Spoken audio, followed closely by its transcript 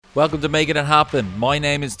Welcome to Making It Happen. My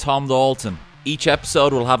name is Tom Dalton. Each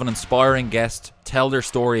episode will have an inspiring guest tell their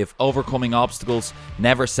story of overcoming obstacles,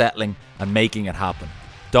 never settling, and making it happen.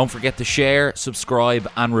 Don't forget to share, subscribe,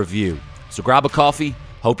 and review. So grab a coffee.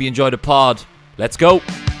 Hope you enjoy the pod. Let's go.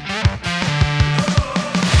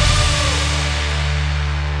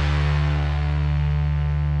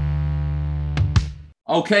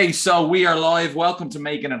 Okay, so we are live. Welcome to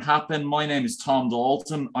Making It Happen. My name is Tom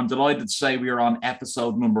Dalton. I'm delighted to say we are on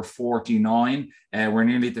episode number 49. We're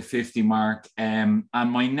nearly at the 50 mark. And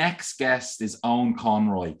my next guest is Eoin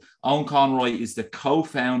Conroy. Eoin Conroy is the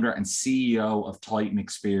co-founder and CEO of Titan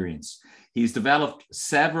Experience. He's developed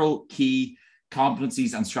several key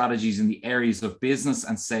competencies and strategies in the areas of business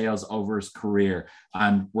and sales over his career.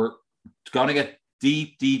 And we're going to get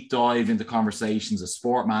deep dive into conversations of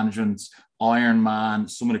sport management, Ironman,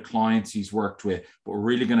 some of the clients he's worked with, but we're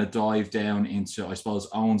really going to dive down into, I suppose,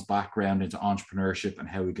 Eoin's background into entrepreneurship and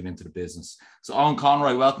how we get into the business. So Eoin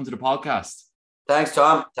Conroy, welcome to the podcast. Thanks,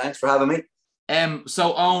 Tom. Thanks for having me.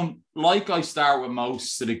 So Eoin, like I start with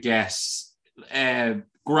most of the guests,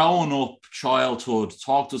 growing up, childhood,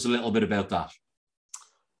 talk to us a little bit about that.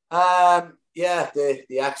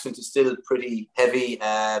 The accent is still pretty heavy.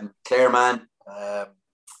 Clare man.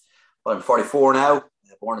 I'm 44 now.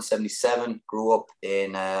 Born in 77, grew up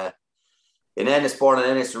in Ennis, born in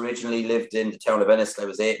Ennis, originally lived in the town of Ennis till I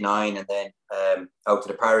was 8, 9, and then out to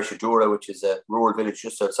the parish of Dura, which is a rural village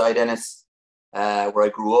just outside Ennis, where I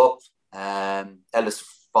grew up. Eldest of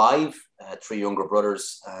 5, 3 younger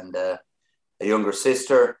brothers and a younger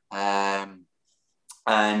sister.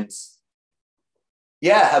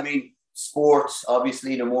 Sports,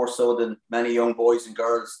 obviously, no more so than many young boys and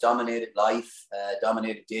girls, dominated life,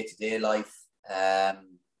 dominated day-to-day life.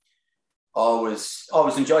 Always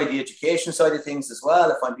enjoyed the education side of things as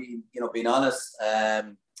well, if I'm being honest.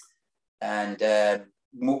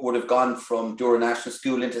 Would have gone from Dura National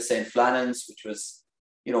School into St. Flannan's, which was,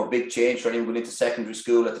 a big change for anyone going into secondary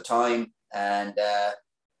school at the time. And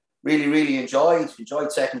really enjoyed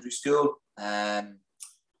secondary school.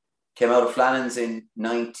 Came out of Flannan's in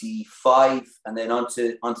 95 and then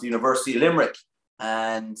onto the University of Limerick.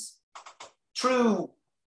 And through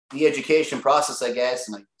the education process, I guess,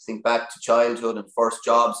 and I think back to childhood and first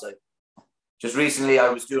jobs. Just recently, I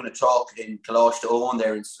was doing a talk in Coláiste Eoin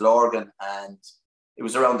there in Slorgan, and it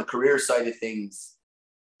was around the career side of things,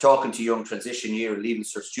 talking to young transition year, leaving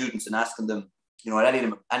cert students and asking them, any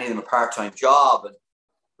of them a part-time job. And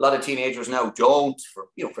a lot of teenagers now don't for,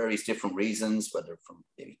 various different reasons, whether from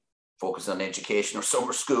maybe focus on education or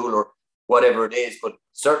summer school or whatever it is. But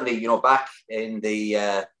certainly, back in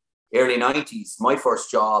the early 90s, my first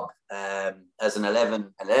job as an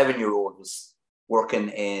 11-year-old was working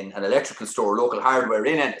in an electrical store, local hardware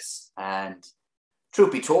in Ennis. And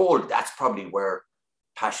truth be told, that's probably where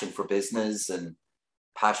passion for business and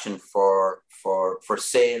passion for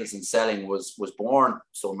sales and selling was born.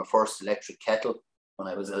 So my first electric kettle when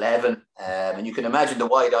I was 11. And you can imagine the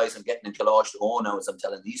wide eyes I'm getting in Coláiste Eoin now as I'm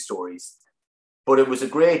telling these stories. But it was a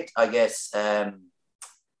great, I guess,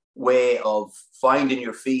 way of finding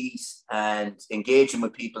your feet and engaging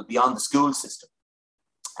with people beyond the school system.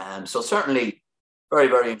 So certainly very,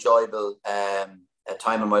 very enjoyable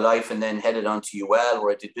time in my life, and then headed on to UL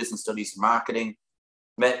where I did business studies and marketing.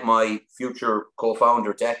 Met my future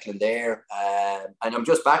co-founder Declan there. And I'm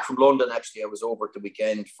just back from London, actually. I was over at the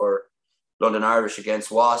weekend for London Irish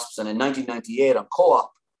against Wasps. And in 1998 on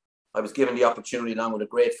Co-op, I was given the opportunity along with a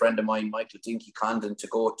great friend of mine, Michael Dinky Condon, to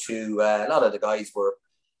go to a lot of the guys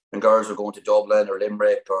and girls were going to Dublin or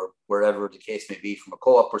Limerick or wherever the case may be from a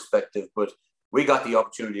Co-op perspective. But we got the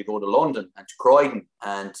opportunity to go to London and to Croydon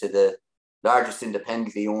and to the largest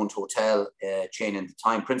independently owned hotel chain in the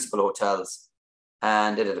time, Principal Hotels.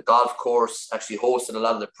 And did a golf course, actually hosted a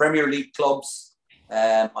lot of the Premier League clubs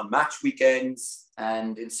on match weekends.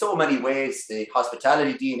 And in so many ways, the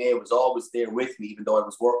hospitality DNA was always there with me, even though I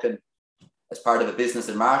was working as part of a business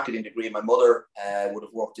and marketing degree. My mother would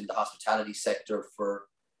have worked in the hospitality sector for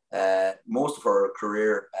most of her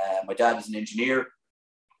career. My dad was an engineer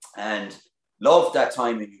and loved that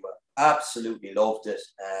time in UL. Absolutely loved it.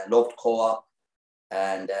 Loved Co-op.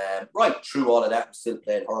 And right through all of that, we still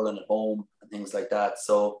played hurling at home and things like that.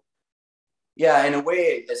 So yeah, in a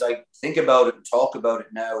way, as I think about it and talk about it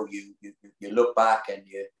now, you look back and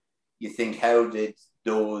you think, how did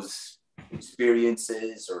those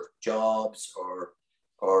experiences or jobs or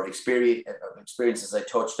experiences I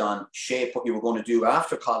touched on shape what you were going to do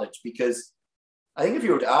after college? Because I think if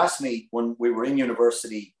you were to ask me when we were in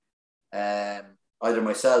university, either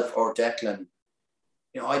myself or Declan,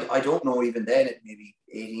 I don't know, even then at maybe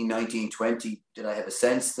 18, 19, 20, did I have a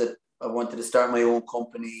sense that I wanted to start my own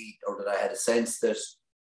company, or that I had a sense that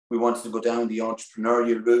we wanted to go down the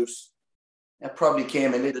entrepreneurial route. That probably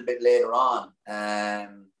came a little bit later on.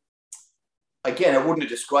 Again, I wouldn't have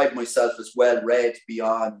described myself as well-read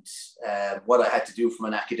beyond what I had to do from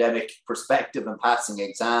an academic perspective and passing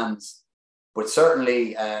exams. But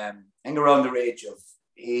certainly, I think around the age of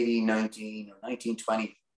 18, 19 or 19,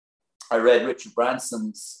 20, I read Richard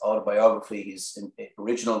Branson's autobiography, his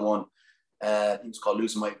original one. It was called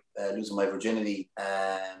Losing My Virginity.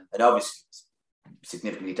 And obviously,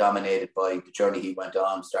 significantly dominated by the journey he went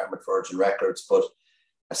on, starting with Virgin Records. But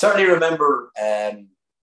I certainly remember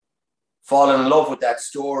falling in love with that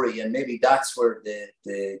story, and maybe that's where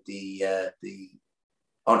the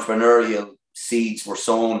entrepreneurial seeds were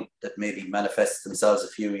sown that maybe manifested themselves a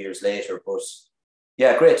few years later. But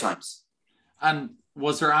yeah, great times. And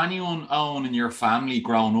was there anyone, Owen, in your family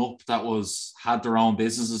growing up that had their own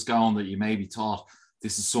businesses going that you maybe thought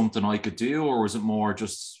this is something I could do, or was it more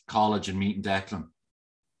just college and meeting Declan?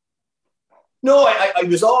 No, I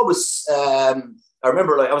was always. I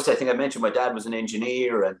remember, like, obviously, I think I mentioned my dad was an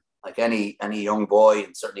engineer, and like any young boy,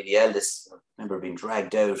 and certainly the eldest, I remember being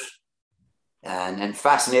dragged out and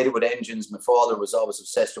fascinated with engines. My father was always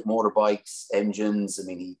obsessed with motorbikes, engines. I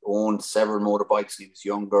mean, he owned several motorbikes when he was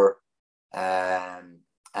younger,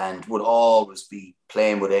 and would always be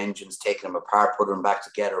playing with engines, taking them apart, putting them back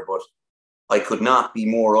together. But I could not be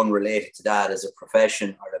more unrelated to that as a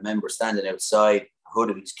profession. I remember standing outside the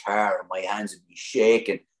hood of his car, and my hands would be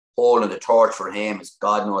shaking, holding the torch for him, as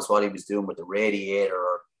God knows what he was doing with the radiator,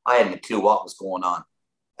 or I hadn't a clue what was going on.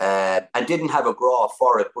 I didn't have a graw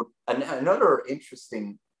for it. But another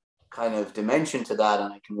interesting kind of dimension to that,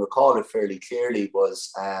 and I can recall it fairly clearly,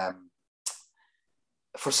 was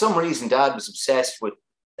for some reason, Dad was obsessed with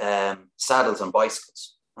saddles and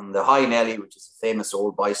bicycles. And the High Nelly, which is a famous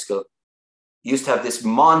old bicycle, used to have this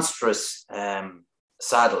monstrous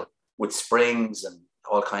saddle with springs and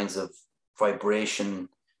all kinds of vibration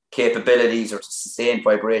capabilities, or to sustain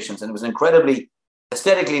vibrations. And it was incredibly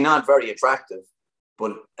aesthetically not very attractive,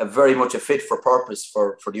 but very much a fit for purpose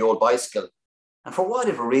for the old bicycle. And for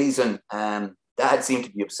whatever reason, Dad seemed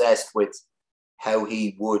to be obsessed with how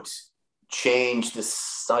he would change the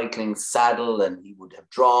cycling saddle, and he would have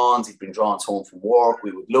drawings. He'd bring drawings home from work.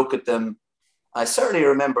 We would look at them. I certainly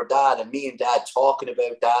remember Dad and me and Dad talking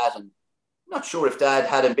about that. And I'm not sure if Dad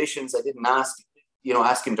had ambitions. I didn't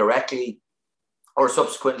ask him directly, or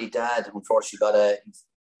subsequently Dad, unfortunately,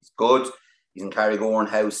 he's good. He's in Carrigorn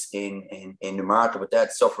House in Newmarket, but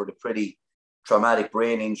Dad suffered a pretty traumatic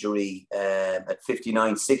brain injury at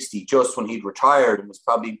 59, 60, just when he'd retired, and was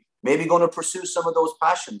probably maybe going to pursue some of those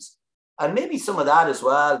passions. And maybe some of that as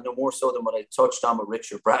well, no more so than what I touched on with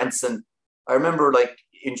Richard Branson. I remember like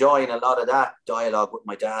enjoying a lot of that dialogue with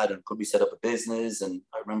my dad, and could we set up a business? And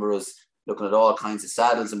I remember us looking at all kinds of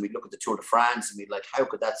saddles, and we'd look at the Tour de France, and we'd like, how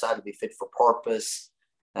could that saddle be fit for purpose,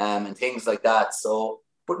 and things like that. So,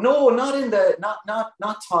 but no, not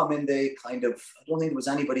Tom, in the kind of, I don't think there was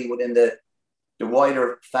anybody within the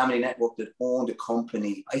wider family network that owned a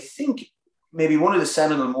company. I think maybe one of the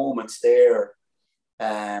seminal moments there,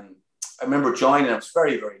 I remember joining. I was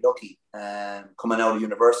very, very lucky. Coming out of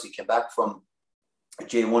university, came back from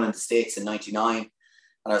J1 in the States in '99,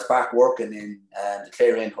 and I was back working in the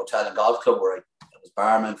Clare Inn Hotel and Golf Club, where I was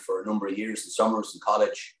barman for a number of years in summers in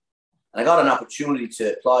college. And I got an opportunity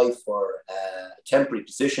to apply for a temporary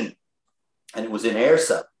position, and it was in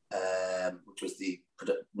Airsa, which was the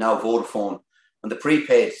now Vodafone, on the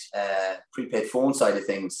prepaid phone side of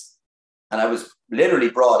things. And I was literally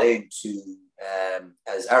brought in to,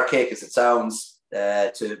 as archaic as it sounds,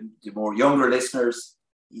 to the more younger listeners,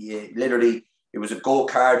 literally it was a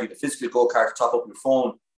go-card, you had a physical go-card to top up your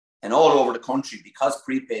phone. And all over the country, because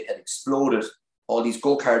prepaid had exploded, all these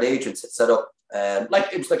go-card agents had set up,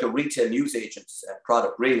 it was like a retail news agent's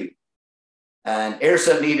product, really. And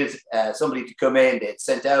Aircel needed somebody to come in. They had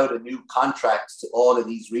sent out a new contract to all of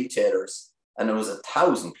these retailers, and there was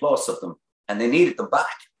 1,000 plus of them, and they needed them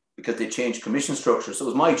back because they changed commission structure. So it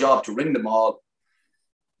was my job to ring them all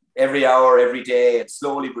every hour, every day, and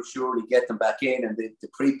slowly but surely get them back in. And the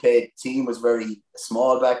prepaid team was very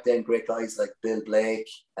small back then. Great guys like Bill Blake,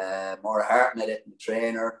 Maura Hartnett, the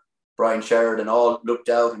trainer, Brian Sheridan, all looked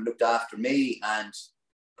out and looked after me, and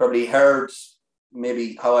probably heard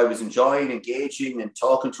maybe how I was enjoying engaging and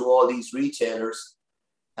talking to all these retailers.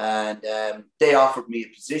 And they offered me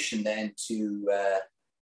a position then to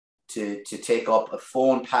take up a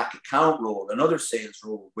phone pack account role, another sales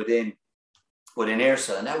role within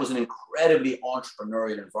Aircel. And that was an incredibly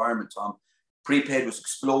entrepreneurial environment, Tom. Prepaid was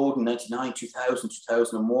exploding in 99, 2000,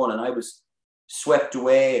 2001. And I was swept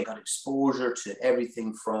away and got exposure to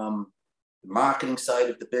everything from the marketing side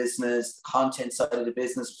of the business, the content side of the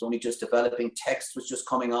business was only just developing, text was just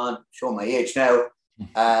coming on, showing my age now.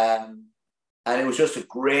 And it was just a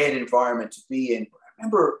great environment to be in. I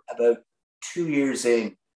remember about 2 years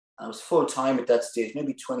in, I was full time at that stage,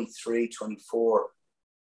 maybe 23, 24.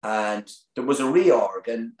 And there was a reorg,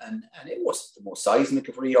 and it wasn't the most seismic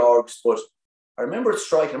of reorgs, but I remember it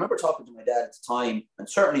striking. I remember talking to my dad at the time, and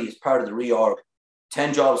certainly as part of the reorg,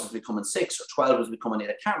 10 jobs was becoming 6 or 12 was becoming 8.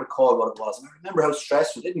 I can't recall what it was. And I remember how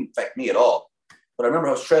stressful, it didn't affect me at all, but I remember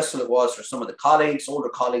how stressful it was for some of the colleagues, older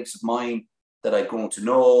colleagues of mine that I'd grown to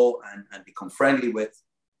know and become friendly with,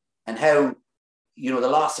 and how, you know, the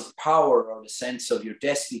loss of power or the sense of your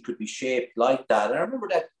destiny could be shaped like that. And I remember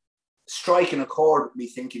that striking a chord with me,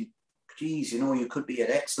 thinking, geez, you know, you could be at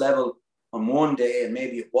X level on one day and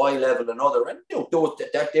maybe at Y level another. And, you know,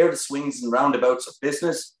 they're the swings and roundabouts of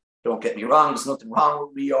business. Don't get me wrong, there's nothing wrong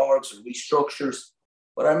with reorgs or restructures.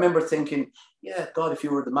 But I remember thinking, yeah, God, if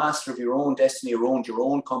you were the master of your own destiny or owned your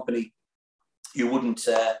own company, you wouldn't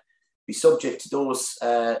be subject to those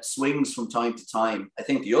swings from time to time. I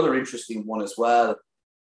think the other interesting one as well,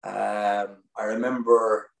 I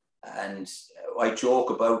remember, and I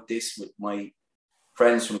joke about this with my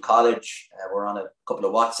friends from college. We're on a couple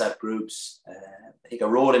of WhatsApp groups. I think I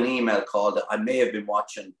wrote an email called, I may have been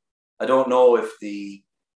watching, I don't know if the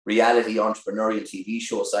reality entrepreneurial TV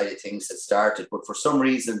show side of things had started, but for some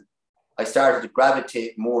reason I started to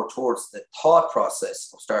gravitate more towards the thought process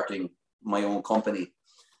of starting my own company.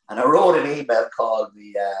 And I wrote an email called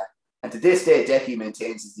and to this day, Decky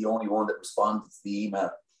maintains is the only one that responded to the email,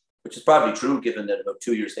 which is probably true given that about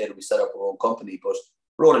 2 years later we set up our own company, but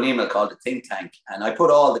wrote an email called the Think Tank. And I put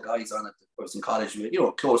all the guys on it that was in college with, you know,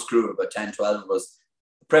 a close crew of about 10, 12 of us.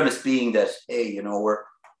 The premise being that, hey, you know, we're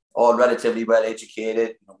all relatively well educated.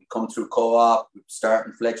 You know, we come through co-op, we start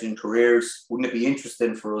in fledgling careers. Wouldn't it be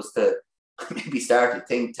interesting for us to maybe start a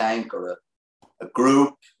think tank or a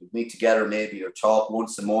group? We'd meet together maybe or talk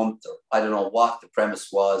once a month, or I don't know what the premise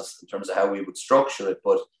was in terms of how we would structure it,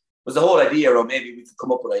 but it was the whole idea, or maybe we could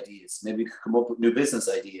come up with ideas. Maybe we could come up with new business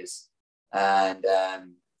ideas. And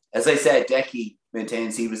as I said, Decky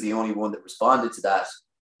maintains he was the only one that responded to that.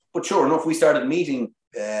 But sure enough, we started meeting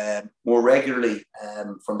more regularly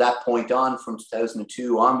from that point on, from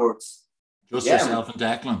 2002 onwards. Just yourself and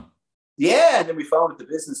Declan. Yeah, and then we founded the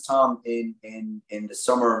business, Tom, in the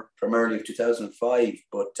summer primarily of 2005.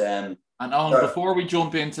 But and Owen, before we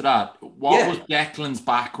jump into that, what was Declan's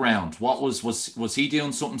background? What was he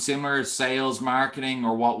doing something similar, sales, marketing,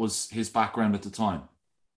 or what was his background at the time?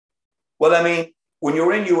 Well, I mean, when you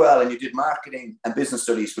were in UL and you did marketing and business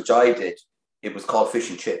studies, which I did, it was called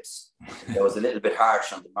fish and chips. That was a little bit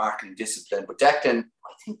harsh on the marketing discipline. But Declan,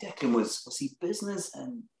 I think Declan was he business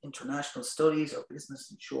and international studies or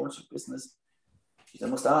business insurance or business? Jeez, I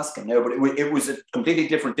must ask him now. But it was a completely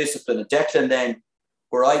different discipline. And Declan then,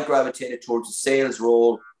 where I gravitated towards a sales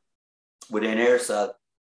role within Aircel,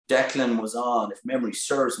 Declan was on, if memory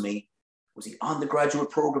serves me, was he on the graduate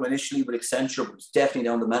program initially with Accenture, but was definitely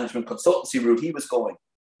down the management consultancy route he was going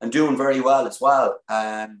and doing very well as well.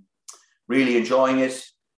 Really enjoying it.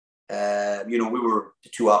 You know, we were the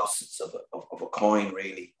two opposites of a coin,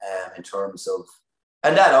 really, in terms of,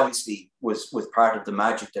 and that obviously was part of the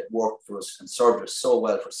magic that worked for us and served us so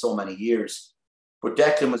well for so many years. But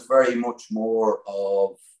Declan was very much more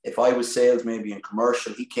of, if I was sales, maybe in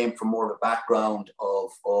commercial, he came from more of a background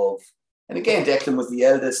of, and again, Declan was the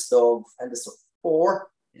eldest of 4,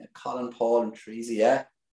 Colin, Paul, and Teresa, yeah.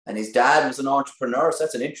 And his dad was an entrepreneur, so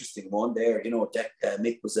that's an interesting one there. You know,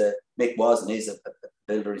 Mick was and is a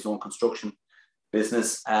builder, his own construction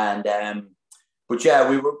business. And but yeah,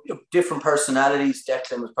 we were different personalities.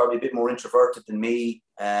 Declan was probably a bit more introverted than me,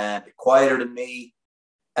 a bit quieter than me,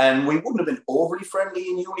 and we wouldn't have been overly friendly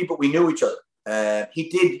in uni, but we knew each other.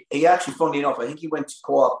 He actually, funnily enough, I think he went to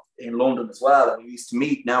co-op in London as well, and we used to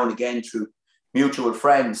meet now and again through mutual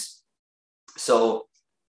friends. So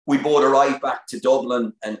we both arrived back to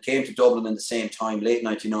Dublin and came to Dublin in the same time, late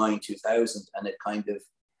 99, 2000, and it kind of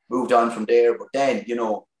moved on from there. But then, you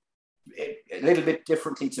know, a little bit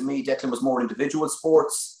differently to me, Declan was more individual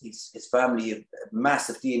sports. His family, a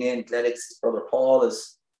massive DNA in athletics. His brother Paul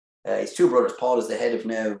is, his two brothers, Paul is the head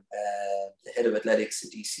of athletics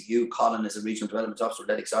at DCU. Colin is a regional development officer at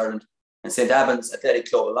Athletics Ireland. And St. Albans Athletic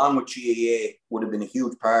Club, along with GAA, would have been a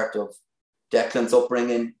huge part of Declan's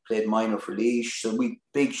upbringing. Played minor for Laois. So we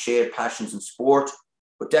big shared passions in sport.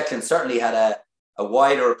 But Declan certainly had a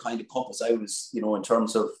wider kind of compass. I was, you know, in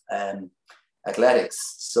terms of athletics.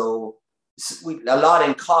 So we a lot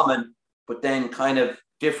in common, but then kind of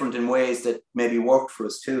different in ways that maybe worked for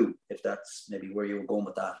us too, if that's maybe where you were going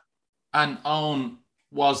with that. And Owen,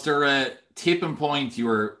 was there a tipping point? You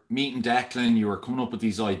were meeting Declan, you were coming up with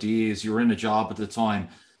these ideas, you were in a job at the time.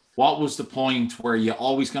 What was the point where you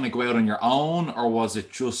always going to go out on your own, or was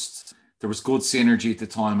it just there was good synergy at the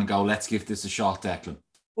time and go, let's give this a shot, Declan?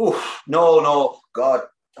 Oh, no, God,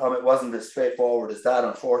 Tom, it wasn't as straightforward as that,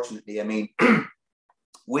 unfortunately. I mean, I'm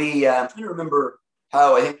trying to remember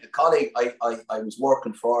how, I think a colleague I was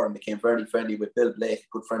working for and became very friendly with, Bill Blake,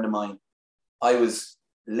 a good friend of mine. I was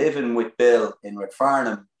living with Bill in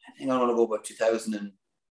Redfarnham. I think I'm going to go about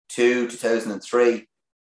 2002, 2003.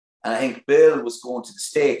 And I think Bill was going to the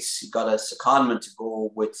States. He got a secondment to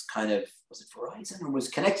go with kind of, was it Verizon, or was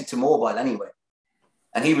connected to mobile anyway.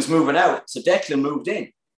 And he was moving out. So Declan moved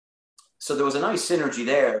in. So there was a nice synergy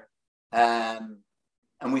there.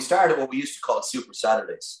 And we started what we used to call Super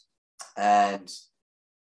Saturdays. And,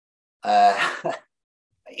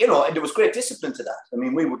 you know, and there was great discipline to that. I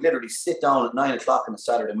mean, we would literally sit down at 9 o'clock on a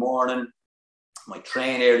Saturday morning, might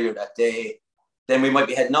train earlier that day. Then we might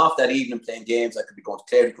be heading off that evening playing games. I could be going to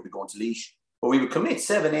Clare, could be going to Laois. But we would commit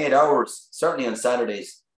 7-8 hours, certainly on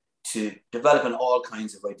Saturdays, to developing all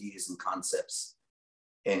kinds of ideas and concepts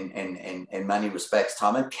in many respects,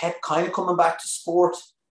 Tom, and kept kind of coming back to sport.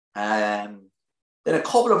 Then a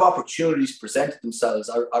couple of opportunities presented themselves.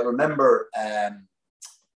 I remember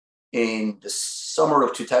in the summer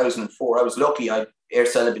of 2004, I was lucky.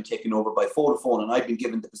 Aircell had been taken over by Vodafone, and I'd been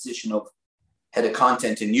given the position of head of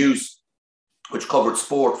content and news, which covered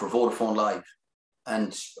sport for Vodafone Live.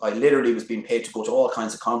 And I literally was being paid to go to all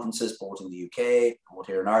kinds of conferences, both in the UK, both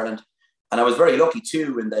here in Ireland. And I was very lucky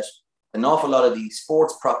too, in that an awful lot of the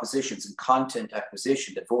sports propositions and content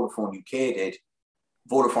acquisition that Vodafone UK did,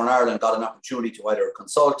 Vodafone Ireland got an opportunity to either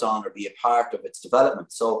consult on or be a part of its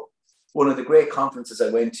development. So one of the great conferences I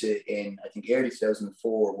went to in, I think, early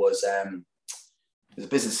 2004 was a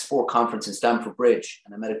business sport conference in Stamford Bridge.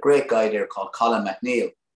 And I met a great guy there called Colin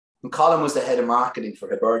McNeil. And Colin was the head of marketing for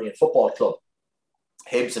Hibernian Football Club.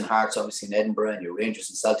 Hibs and Hearts, obviously, in Edinburgh, and your Rangers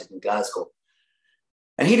and Celtic in Glasgow.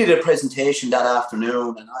 And he did a presentation that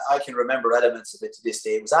afternoon, and I can remember elements of it to this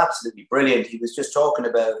day. It was absolutely brilliant. He was just talking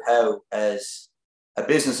about how, as a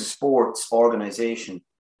business of sports organisation,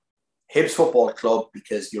 Hibs Football Club,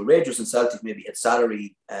 because your Rangers and Celtic maybe had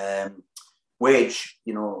salary wage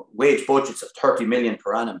budgets of 30 million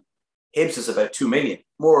per annum. Hibs is about 2 million,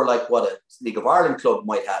 more like what a League of Ireland club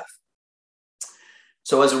might have.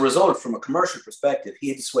 So as a result, from a commercial perspective, he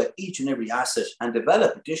had to sweat each and every asset and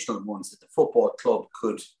develop additional ones that the football club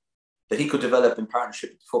that he could develop in partnership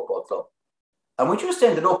with the football club. And we just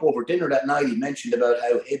ended up over dinner that night. He mentioned about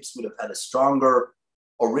how Hibs would have had a stronger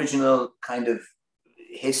original kind of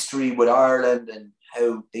history with Ireland, and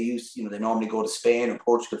how they they normally go to Spain or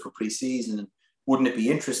Portugal for pre-season, and wouldn't it be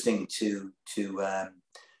interesting to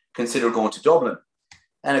consider going to Dublin?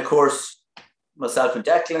 And of course, myself and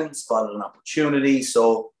Declan spotted an opportunity.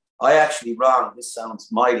 So I actually ran, this sounds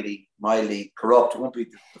mildly corrupt. It won't be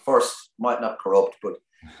the first, might not corrupt, but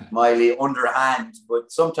mildly underhand.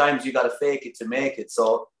 But sometimes you got to fake it to make it.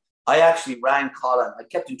 So I actually rang Colin. I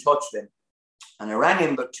kept in touch with him. And I rang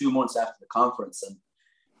him about 2 months after the conference. And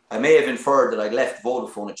I may have inferred that I left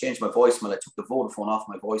Vodafone. I changed my voicemail. I took the Vodafone off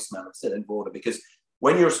my voicemail. I'm still in Vodafone. Because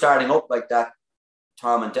when you're starting up like that,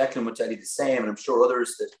 Tom and Declan would tell you the same, and I'm sure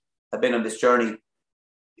others that have been on this journey.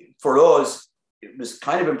 For us, it was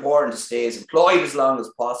kind of important to stay as employed as long as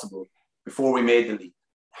possible before we made the leap.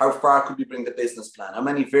 How far could we bring the business plan? How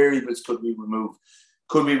many variables could we remove?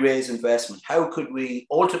 Could we raise investment? How could we,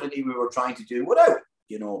 ultimately we were trying to do without,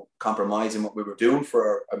 compromising what we were doing for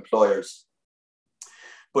our employers.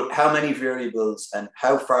 But how many variables and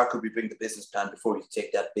how far could we bring the business plan before we could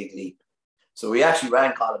take that big leap? So we actually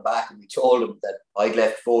rang Colin back and we told him that I'd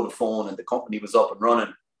left Vodafone and the company was up and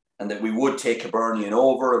running, and that we would take Hibernian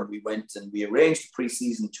over. And we went and we arranged a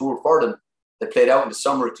pre-season tour for them that played out in the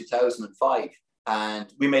summer of 2005.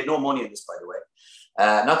 And we made no money on this, by the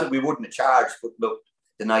way. Not that we wouldn't have charged, but look,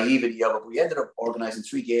 the naivety of it. We ended up organising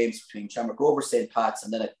 3 games between Shamrock Rovers, St. Pat's,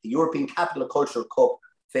 and then at the European Capital Cultural Cup,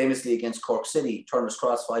 famously against Cork City, Turner's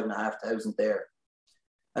Cross, 5,500 there.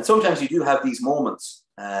 And sometimes you do have these moments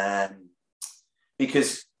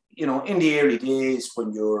because, in the early days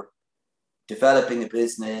when you're developing a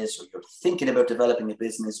business, or you're thinking about developing a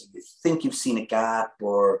business, or you think you've seen a gap,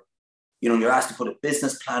 or you're asked to put a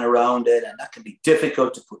business plan around it, and that can be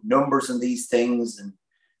difficult to put numbers on these things,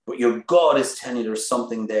 but your gut is telling you there's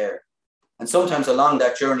something there. And sometimes along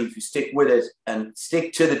that journey, if you stick with it and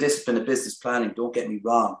stick to the discipline of business planning, don't get me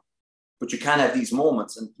wrong, but you can have these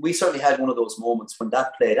moments. And we certainly had one of those moments when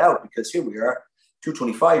that played out, because here we are, two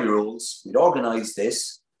 25-year-olds. We'd organised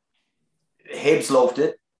this. Hibs loved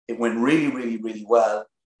it. It went really, really, really well. And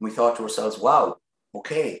we thought to ourselves, wow,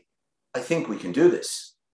 okay, I think we can do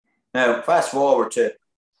this. Now, fast forward to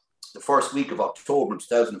the first week of October in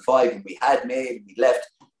 2005, and we'd left,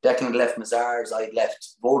 Declan had left Mazars, I'd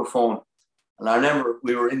left Vodafone. And I remember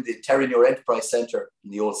we were in the Terranure Enterprise Centre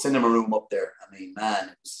in the old cinema room up there. I mean, man,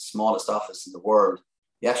 it was the smallest office in the world.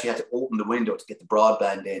 You actually had to open the window to get the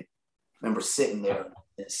broadband in. I remember sitting there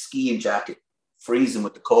in a skiing jacket, freezing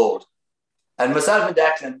with the cold. And myself and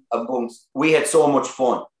Declan, we had so much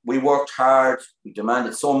fun. We worked hard. We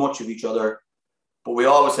demanded so much of each other, but we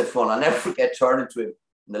always had fun. I'll never forget turning to him.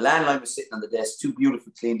 And the landline was sitting on the desk, two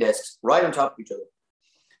beautiful, clean desks, right on top of each other.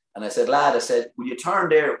 And I said, lad, will you turn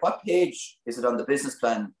there? What page is it on the business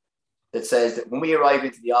plan that says that when we arrive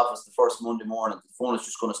into the office the first Monday morning, the phone is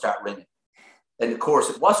just going to start ringing? And of course,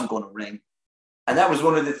 it wasn't going to ring. And that was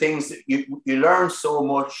one of the things that you learn so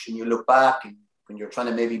much, and you look back, and when you're trying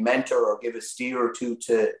to maybe mentor or give a steer or two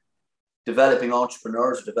to developing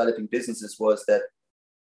entrepreneurs or developing businesses, was that,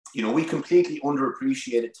 we completely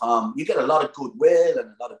underappreciated, Tom. You get a lot of goodwill and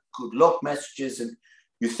a lot of good luck messages, and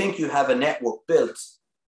you think you have a network built,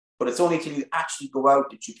 but it's only till you actually go out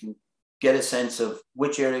that you can get a sense of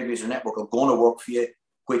which areas of your network are going to work for you,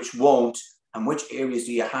 which won't, and which areas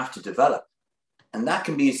do you have to develop. And that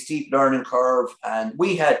can be a steep learning curve. And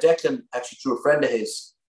we had Declan, actually through a friend of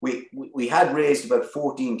his, we had raised about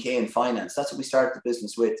 14K in finance. That's what we started the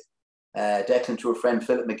business with. Declan, through a friend,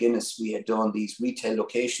 Philip McGuinness, we had done these retail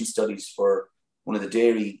location studies for one of the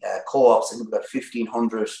dairy co-ops. I think about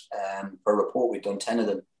 1,500 per report. We'd done 10 of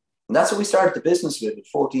them. And that's what we started the business with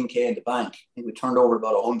 14K in the bank. I think we turned over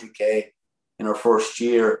about 100K in our first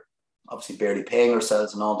year, obviously barely paying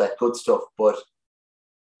ourselves and all that good stuff. But,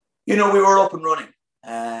 we were up and running.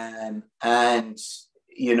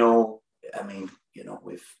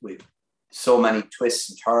 We've so many twists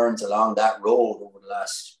and turns along that road over the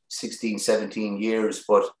last 16, 17 years.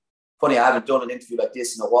 But funny, I haven't done an interview like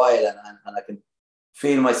this in a while, and I can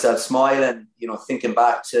feel myself smiling, thinking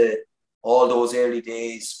back to all those early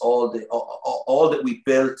days, all that we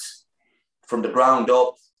built from the ground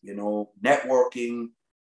up, networking,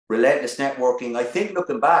 relentless networking. I think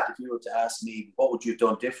looking back, if you were to ask me, what would you have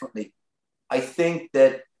done differently? I think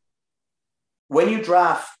that when you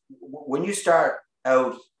start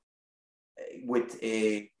out with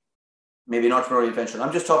maybe an entrepreneurial venture, and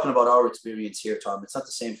I'm just talking about our experience here, Tom, it's not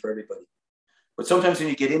the same for everybody. But sometimes when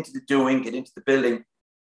you get into the doing, get into the building,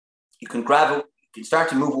 you can start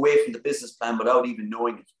to move away from the business plan without even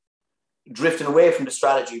knowing it, drifting away from the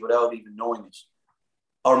strategy without even knowing it,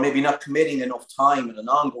 or maybe not committing enough time on an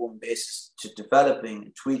ongoing basis to developing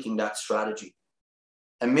and tweaking that strategy.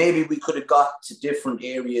 And maybe we could have got to different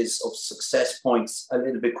areas of success points a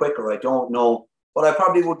little bit quicker. I don't know, but I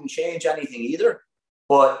probably wouldn't change anything either.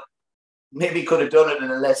 But maybe could have done it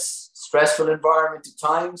in a less stressful environment at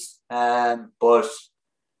times. But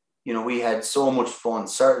we had so much fun,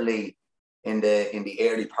 certainly in the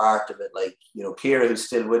early part of it. Like, Kira, who's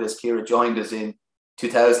still with us, Kira joined us in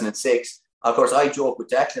 2006. Of course, I joke with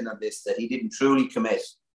Declan on this, that he didn't truly commit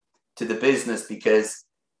to the business because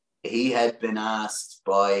he had been asked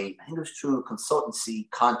by, I think it was through a consultancy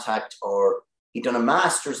contact, or he'd done a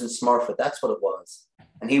master's in Smurfit, that's what it was.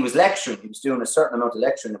 And he was lecturing, he was doing a certain amount of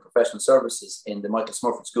lecturing in professional services in the Michael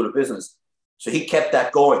Smurfit School of Business. So he kept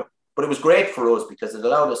that going. But it was great for us because it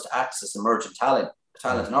allowed us to access emerging talent.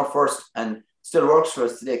 And our first, and still works for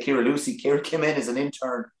us today, Kira Lucy. Kira came in as an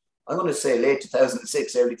intern, I'm going to say late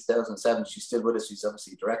 2006, early 2007. She's still with us. She's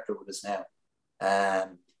obviously a director with us now.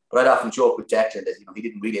 But I'd often joke with Declan that, he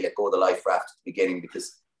didn't really let go of the life raft at the beginning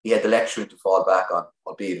because he had the lecturing to fall back on,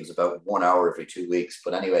 albeit it was about 1 hour every 2 weeks.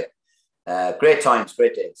 But anyway, great times,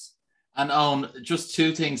 great days. And Owen, just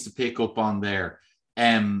two things to pick up on there.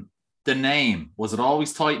 The name, was it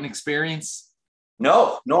always Titan Experience?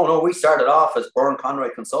 No. We started off as Byrne Conroy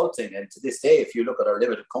Consulting. And to this day, if you look at our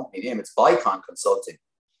limited company name, it's Bicon Consulting.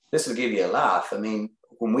 This will give you a laugh. I mean,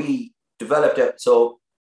 when we developed it,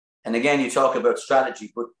 and again, you talk about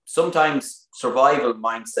strategy, but sometimes survival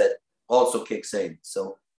mindset also kicks in.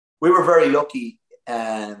 So we were very lucky.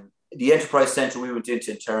 The enterprise center we went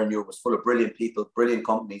into in Terranure was full of brilliant people, brilliant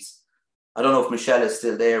companies. I don't know if Michelle is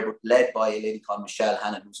still there, but led by a lady called Michelle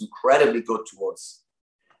Hannon, who's incredibly good to us.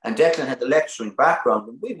 And Declan had the lecturing background,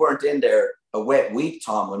 and we weren't in there a wet week,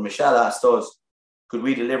 Tom, when Michelle asked us, could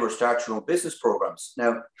we deliver start your own business programs?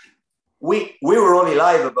 Now, we were only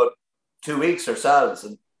live about 2 weeks ourselves,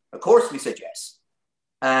 and of course we said yes.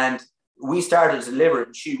 And we started to deliver it,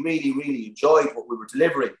 and she really, really enjoyed what we were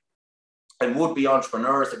delivering. And would-be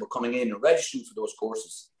entrepreneurs that were coming in and registering for those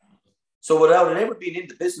courses So without it ever being in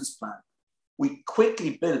the business plan, we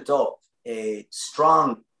quickly built up a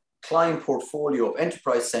strong client portfolio of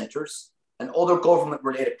enterprise centers and other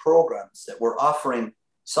government-related programs that were offering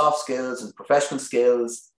soft skills and professional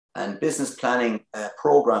skills and business planning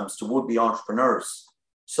programs to would-be entrepreneurs.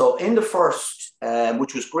 So in the first,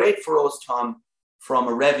 which was great for us, Tom, from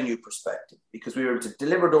a revenue perspective, because we were able to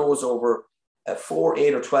deliver those over a 4,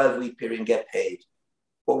 8, or 12-week period and get paid.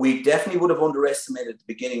 What we definitely would have underestimated at the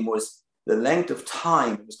beginning was the length of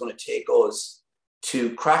time it was going to take us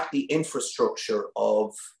to crack the infrastructure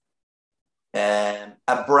of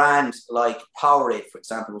a brand like Powerade, for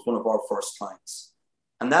example, was one of our first clients.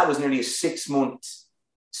 And that was nearly a 6-month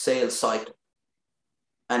sales cycle.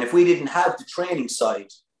 And if we didn't have the training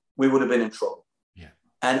side, we would have been in trouble. Yeah.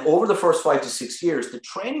 And over the first 5 to 6 years, the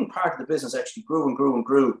training part of the business actually grew and grew and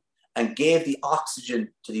grew and gave the oxygen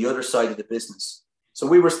to the other side of the business. So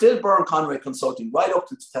we were still Byrne Conway Consulting right up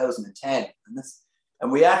to 2010.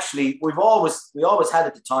 And we always had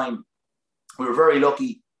at the time, we were very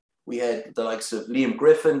lucky. We had the likes of Liam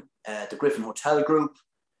Griffin, the Griffin Hotel Group,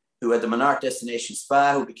 who had the Monarch Destination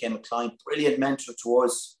Spa, who became a client, brilliant mentor to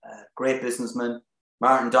us, great businessman.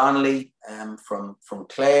 Martin Donnelly from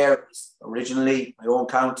Clare, originally my own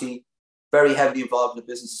county, very heavily involved in the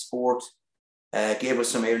business of sport, gave us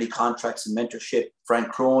some early contracts and mentorship. Frank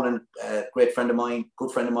Cronin, great friend of mine,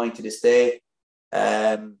 good friend of mine to this day.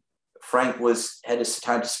 Frank was head of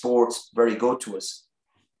Setanta Sports, very good to us.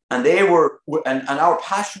 And they were, and our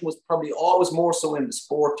passion was probably always more so in the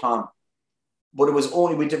sport, Tom. But it was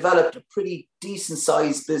only, we developed a pretty decent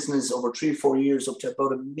sized business over 3 or 4 years, up to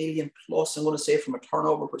about $1 million plus, I'm going to say, from a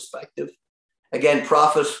turnover perspective. Again,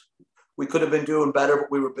 profit, we could have been doing better,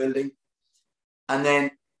 but we were building. And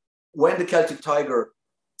then when the Celtic Tiger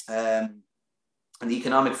and the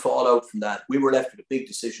economic fallout from that, we were left with a big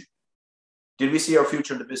decision. Did we see our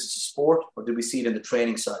future in the business of sport, or did we see it in the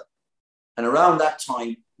training side? And around that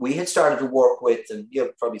time, we had started to work with, and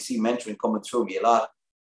you'll probably see mentoring coming through me a lot,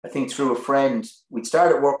 I think through a friend, we'd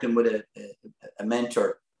started working with a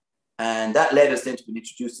mentor, and that led us then to be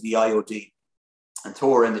introduced to the IOD and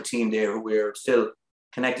Thor and the team there, who we're still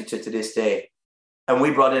connected to this day. And we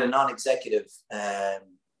brought in a non-executive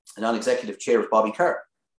chair of Bobby Kerr.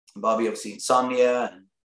 And Bobby, obviously, insomnia,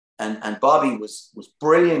 and Bobby was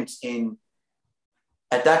brilliant in,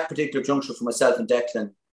 at that particular juncture for myself and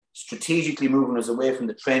Declan, strategically moving us away from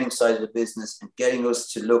the training side of the business and getting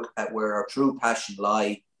us to look at where our true passion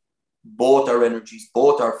lie, both our energies,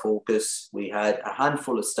 both our focus. We had a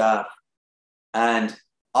handful of staff, and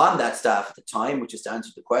on that staff at the time, which is to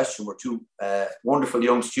answer the question, were 2 wonderful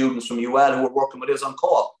young students from UL who were working with us on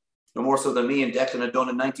co-op, no more so than me and Declan had done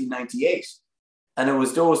in 1998. And it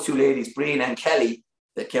was those 2 ladies, Breen and Kelly,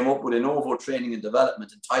 that came up with Innovo Training and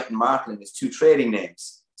Development and Titan Marketing as 2 trading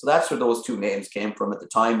names. So that's where those 2 names came from at the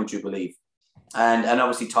time, would you believe? And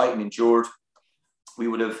obviously Titan endured. We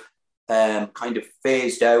would have kind of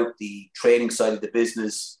phased out the trading side of the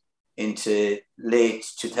business into late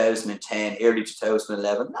 2010, early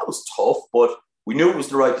 2011. That was tough, but we knew it was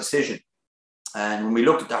the right decision. And when we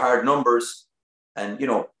looked at the hard numbers and, you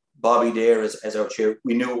know, Bobby there as our chair,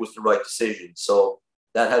 we knew it was the right decision. So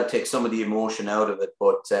that helped take some of the emotion out of it.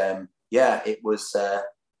 But yeah, that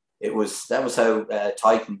was how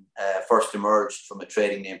Titan first emerged from a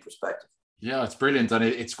trading name perspective. Yeah, it's brilliant. And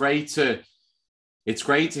it's great to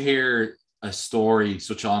hear a story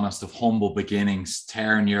such honest of humble beginnings,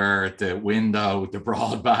 tenure, the window, the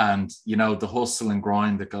broadband, you know, the hustle and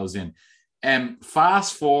grind that goes in.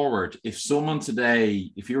 Fast forward, if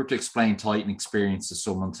you were to explain Titan Experience to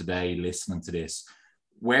someone today listening to this,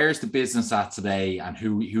 where's the business at today, and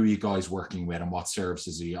who are you guys working with, and what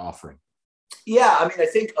services are you offering? Yeah, I mean, I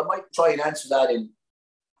think I might try and answer that in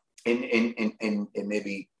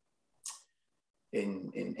maybe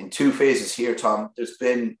in 2 phases here, Tom. There's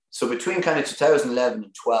been, so between kind of 2011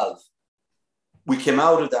 and 12, we came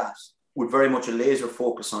out of that with very much a laser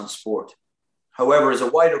focus on sport. However, as a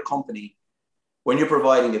wider company, when you're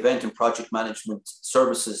providing event and project management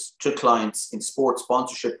services to clients in sports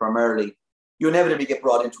sponsorship primarily, you inevitably get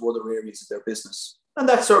brought into other areas of their business. And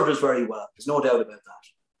that served us very well. There's no doubt about that.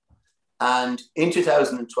 And in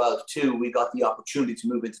 2012, too, we got the opportunity to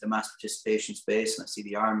move into the mass participation space. And I see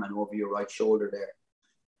the Ironman over your right shoulder there.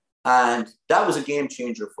 And that was a game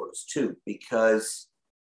changer for us, too, because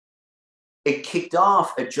it kicked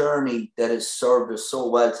off a journey that has served us so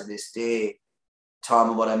well to this day, Tom.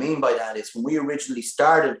 And what I mean by that is when we originally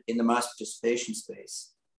started in the mass participation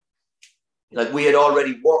space, like we had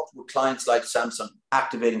already worked with clients like Samsung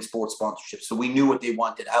activating sports sponsorship. So we knew what they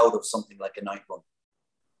wanted out of something like a night run.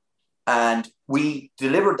 And we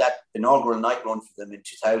delivered that inaugural night run for them in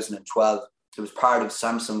 2012. It was part of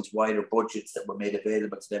Samsung's wider budgets that were made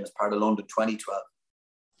available to them as part of London 2012.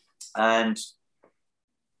 And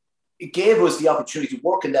it gave us the opportunity to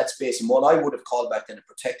work in that space in what I would have called back then a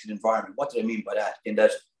protected environment. What did I mean by that? In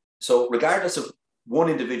that, so regardless of one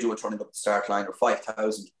individual turning up the start line or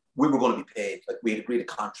 5,000, we were going to be paid. Like, we had agreed a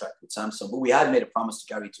contract with Samsung, but we had made a promise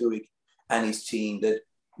to Gary Tuig and his team that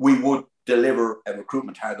we would deliver a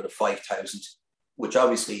recruitment target of 5,000, which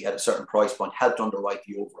obviously at a certain price point helped underwrite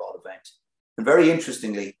the overall event. And very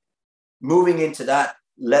interestingly, moving into that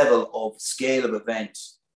level of scale of event,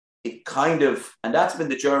 it kind of, and that's been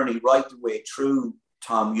the journey right the way through,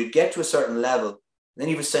 Tom. You get to a certain level, and then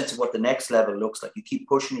you have a sense of what the next level looks like. You keep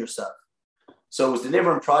pushing yourself. So it was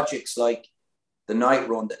delivering projects like the night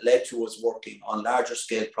run that led to us working on larger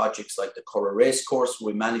scale projects like the Curragh Racecourse.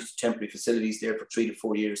 We managed temporary facilities there for 3 to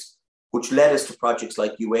 4 years, which led us to projects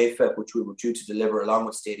like UEFA, which we were due to deliver along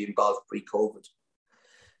with Stadium Golf pre-COVID.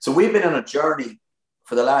 So we've been on a journey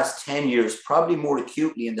for the last 10 years, probably more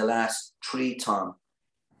acutely in the last 3, Tom,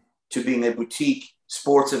 to being a boutique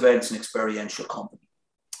sports events and experiential company.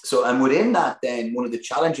 So, and within that, then one of the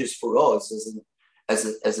challenges for us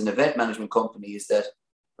as an event management company is that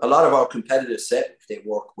a lot of our competitive set, if they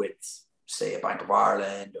work with, say, a Bank of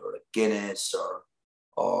Ireland or a Guinness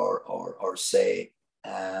or say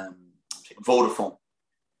Vodafone,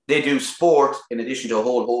 they do sport in addition to a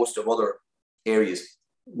whole host of other areas.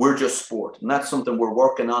 We're just sport, and that's something we're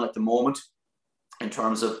working on at the moment in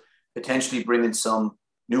terms of potentially bringing some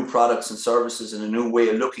new products and services and a new way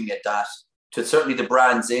of looking at that to certainly the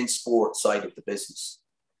brands in sport side of the business.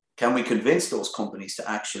 Can we convince those companies to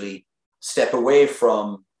actually step away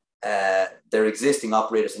from their existing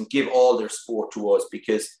operators and give all their sport to us?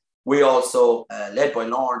 Because we also, led by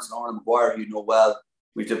Lawrence Maguire, who you know well,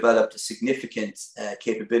 we've developed a significant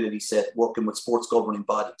capability set working with sports governing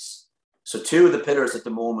bodies. So 2 of the pillars at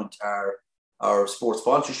the moment are our sports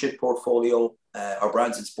sponsorship portfolio, our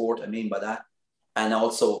brands in sport, I mean by that, and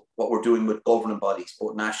also what we're doing with governing bodies,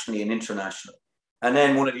 both nationally and internationally. And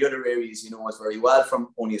then one of the other areas, you know us very well from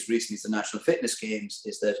only as recently as the National Fitness Games,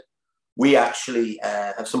 is that we actually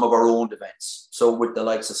have some of our own events. So with the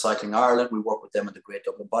likes of Cycling Ireland, we work with them on the Great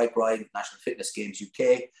Dublin Bike Ride, National Fitness Games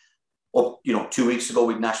UK. 2 weeks ago,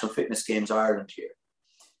 we had National Fitness Games Ireland here.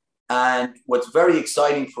 And what's very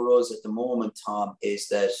exciting for us at the moment, Tom, is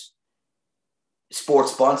that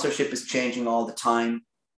sports sponsorship is changing all the time.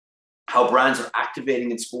 How brands are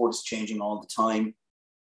activating in sport is changing all the time.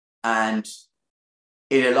 And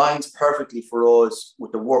it aligns perfectly for us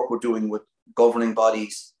with the work we're doing with governing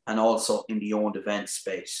bodies and also in the owned event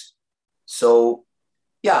space. So,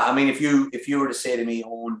 yeah, I mean, if you were to say to me,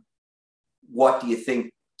 Owen, what do you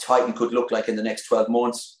think Titan could look like in the next 12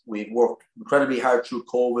 months? We've worked incredibly hard through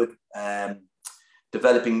COVID,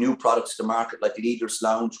 developing new products to market like the Leaders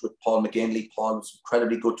Lounge with Paul McGinley. Paul was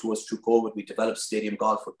incredibly good to us through COVID. We developed Stadium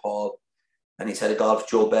Golf with Paul, and he's had a golf with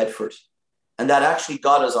Joe Bedford. And that actually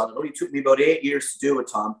got us on. It only took me about 8 years to do it,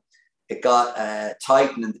 Tom. It got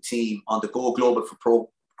Titan and the team on the Go Global for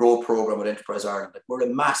Grow program with Enterprise Ireland. Like, we're a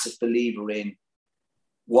massive believer in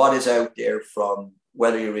what is out there, from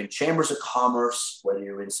whether you're in chambers of commerce, whether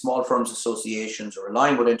you're in small firms associations or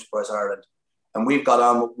aligned with Enterprise Ireland. And we've got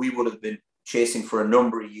on what we would have been chasing for a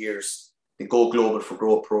number of years, the Go Global for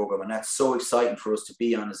Growth program. And that's so exciting for us to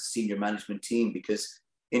be on as a senior management team, because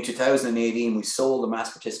in 2018, we sold the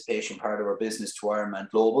mass participation part of our business to Ironman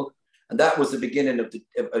Global. And that was the beginning of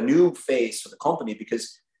a new phase for the company,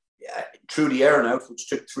 because through the earn-out, which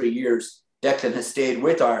took 3 years, Declan has stayed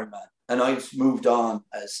with Ironman. And I've moved on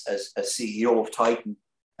as CEO of Titan,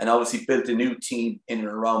 and obviously built a new team in and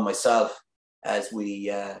around myself as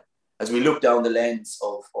we look down the lens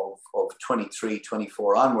of 23,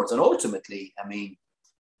 24 onwards. And ultimately, I mean,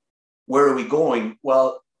 where are we going?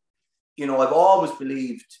 Well, you know, I've always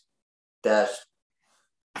believed that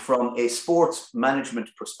from a sports management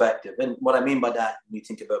perspective, and what I mean by that, when you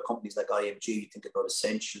think about companies like IMG, you think about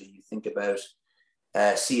Essentially, you think about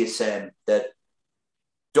CSM, that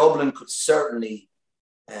Dublin could certainly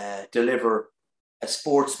deliver a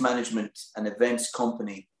sports management and events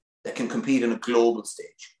company that can compete on a global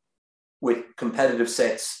stage with competitive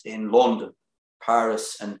sets in London,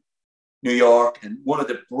 Paris, and New York. And one of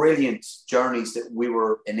the brilliant journeys that we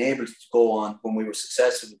were enabled to go on when we were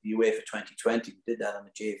successful with the UEFA 2020, we did that on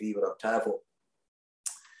the JV with Octavo,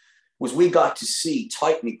 was we got to see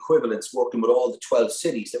Titan equivalents working with all the 12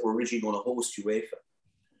 cities that were originally going to host UEFA.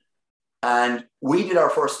 And we did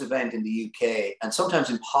our first event in the UK, and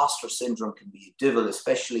sometimes imposter syndrome can be a devil,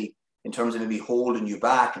 especially in terms of maybe holding you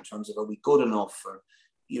back, in terms of, are we good enough? Or,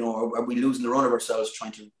 are we losing the run of ourselves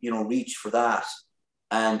trying to, reach for that?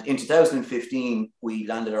 And in 2015, we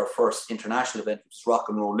landed our first international event, which was Rock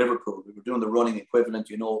and Roll Liverpool. We were doing the running equivalent,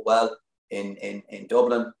 well, in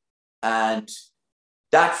Dublin. And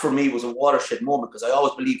that for me was a watershed moment because I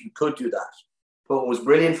always believed we could do that. But what was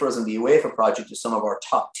brilliant for us in the UEFA project is some of our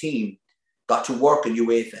top team got to work in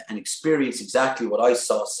UEFA and experience exactly what I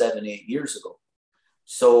saw 7-8 years ago.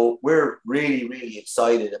 So we're really, really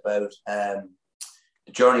excited about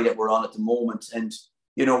the journey that we're on at the moment. And,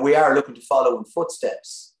 we are looking to follow in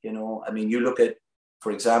footsteps. You look at,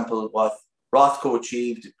 for example, what Rothco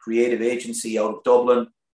achieved, a creative agency out of Dublin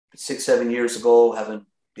 6-7 years ago, having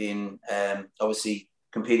been obviously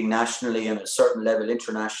competing nationally and at a certain level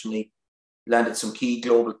internationally, landed some key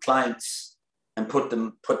global clients and put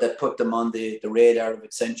them on the radar of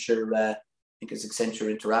Accenture. I think it's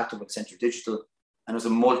Accenture Interactive, Accenture Digital, and it was a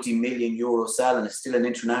multi-million euro sale, and it's still an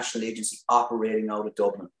international agency operating out of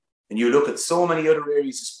Dublin. And you look at so many other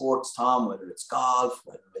areas of sports, Tom, whether it's golf,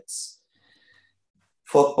 whether it's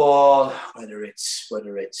football, whether it's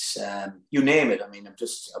you name it. I'm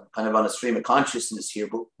kind of on a stream of consciousness here,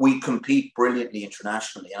 but we compete brilliantly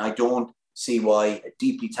internationally, and I don't see why a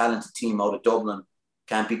deeply talented team out of Dublin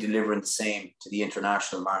can't be delivering the same to the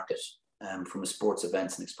international market from a sports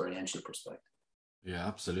events and experiential perspective. Yeah,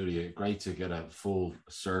 absolutely. Great to get a full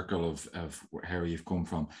circle of where you've come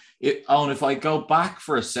from. Owen, if I go back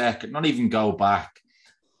for a second, not even go back,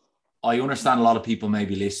 I understand a lot of people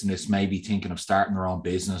maybe listening to this, maybe thinking of starting their own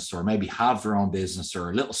business or maybe have their own business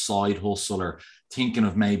or a little side hustle or thinking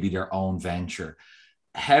of maybe their own venture.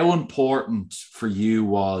 How important for you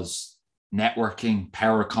was networking,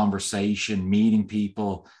 power conversation, meeting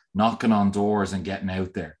people, knocking on doors and getting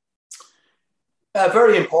out there?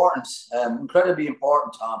 Very important, incredibly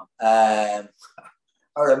important, Tom. I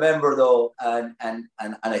remember though, and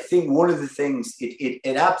I think one of the things,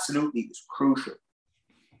 it absolutely was crucial.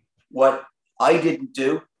 What I didn't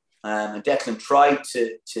do, and Declan tried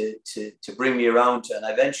to bring me around to, and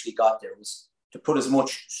I eventually got there, was to put as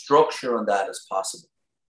much structure on that as possible.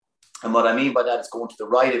 And what I mean by that is going to the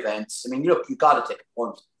right events. Look, you've got to take a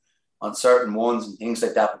punt on certain ones and things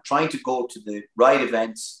like that, but trying to go to the right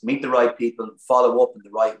events, meet the right people, and follow up in the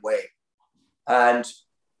right way. And,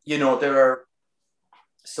 there are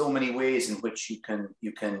so many ways in which you can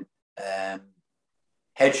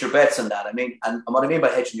hedge your bets on that. And what I mean by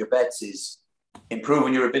hedging your bets is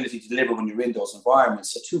improving your ability to deliver when you're in those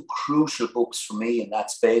environments. So two crucial books for me in that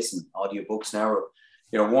space, and audiobooks now are,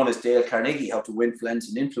 one is Dale Carnegie, How to Win Friends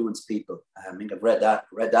and Influence People. I've read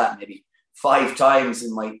that maybe 5 times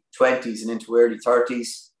in my 20s and into early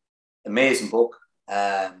 30s. Amazing book.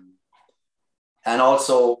 And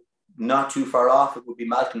also, not too far off, it would be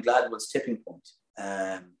Malcolm Gladwell's Tipping Point.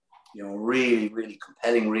 Really, really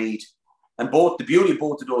compelling read. And the beauty of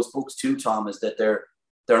both of those books too, Tom, is that they're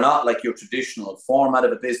not like your traditional format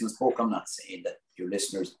of a business book. I'm not saying that your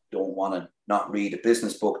listeners don't want to not read a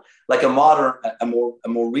business book. Like a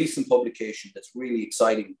more recent publication that's really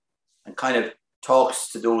exciting and kind of talks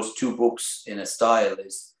to those two books in a style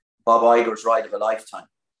is Bob Iger's Ride of a Lifetime.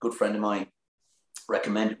 Good friend of mine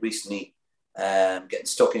recommended recently, getting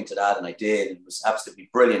stuck into that, and I did, and it was absolutely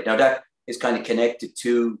brilliant. Now that is kind of connected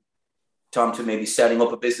to Tom, to maybe setting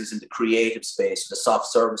up a business in the creative space, the soft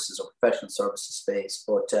services or professional services space,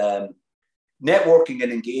 but networking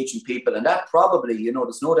and engaging people, and that probably,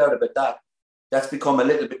 there's no doubt about that, that's become a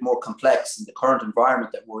little bit more complex in the current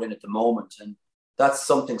environment that we're in at the moment. And that's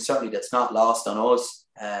something certainly that's not lost on us,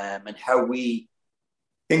 and how we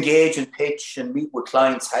engage and pitch and meet with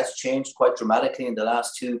clients has changed quite dramatically in the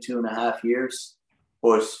last 2.5 years.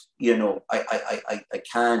 But, I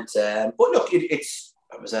can't, but look,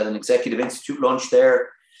 I was at an Executive Institute lunch there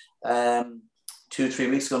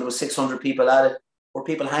 2-3 weeks ago, and there was 600 people at it. Were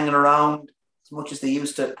people hanging around as much as they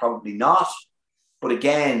used to? Probably not. But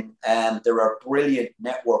again, there are brilliant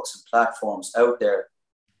networks and platforms out there.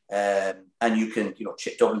 And you can,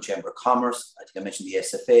 Dublin Chamber of Commerce, I think I mentioned the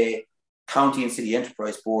SFA, county and city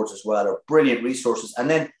enterprise boards as well are brilliant resources. And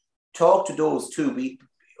then talk to those too.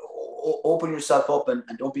 Open yourself up and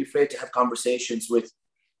don't be afraid to have conversations with,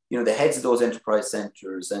 the heads of those enterprise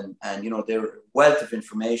centres and their wealth of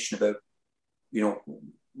information about,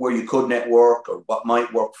 where you could network or what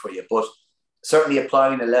might work for you. But certainly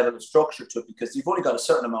applying a level of structure to it, because you've only got a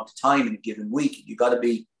certain amount of time in a given week. You've got to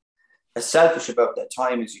be as selfish about that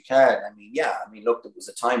time as you can. Look, there was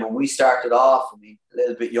a time when we started off, a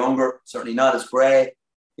little bit younger, certainly not as great.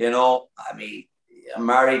 I'm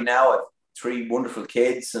married now, I have 3 wonderful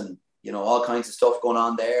kids and, all kinds of stuff going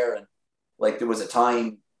on there. And like, there was a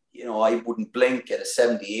time, I wouldn't blink at a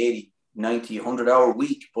 70, 80, 90, 100 hour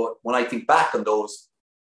week. But when I think back on those,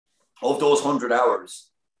 of those 100 hours,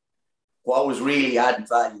 what was really adding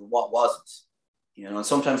value and what wasn't. You know, and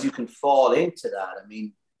sometimes you can fall into that. I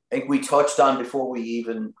mean, I think we touched on before we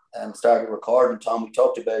even started recording, Tom, we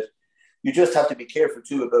talked about, you just have to be careful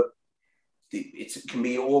too about, it can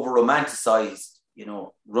be over romanticized, you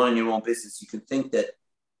know, running your own business. You can think that,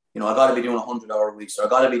 you know, I got to be doing 100-hour weeks, or I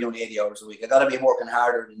got to be doing 80 hours a week. I got to be working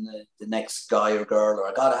harder than the next guy or girl, or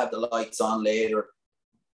I got to have the lights on later.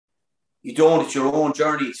 You don't. It's your own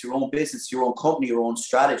journey. It's your own business, your own company, your own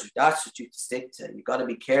strategy. That's what you have to stick to. You got to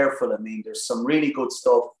be careful. I mean, there's some really good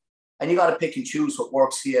stuff, and you got to pick and choose what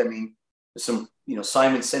works for you. I mean, there's some, you know,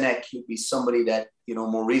 Simon Sinek, he'd be somebody that, you know,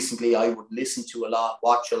 more recently I would listen to a lot,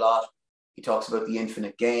 watch a lot. He talks about the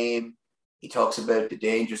infinite game. He talks about the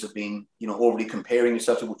dangers of being, you know, overly comparing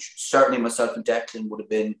yourself to, which certainly myself and Declan would have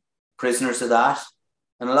been prisoners of that.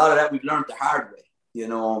 And a lot of that we've learned the hard way, you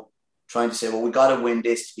know, trying to say, well, we got to win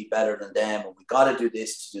this to be better than them, or we got to do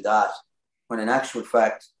this to do that. When in actual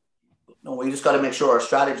fact, no, we just got to make sure our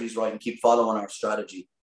strategy is right and keep following our strategy.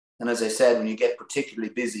 And as I said, when you get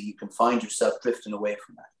particularly busy, you can find yourself drifting away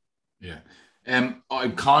from that. Yeah.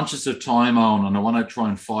 I'm conscious of time, Owen, and I want to try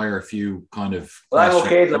and fire a few kind of. Well, I'm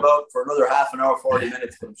okay about for another half an hour, 40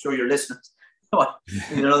 minutes, but I'm sure your listeners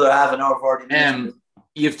need another half an hour, 40 minutes.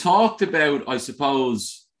 You've talked about, I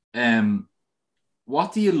suppose,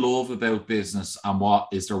 what do you love about business, and what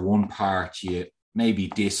is there one part you maybe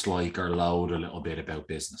dislike or loathe a little bit about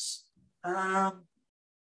business?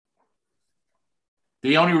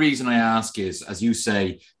 The only reason I ask is, as you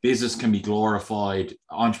say, business can be glorified,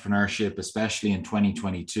 entrepreneurship, especially in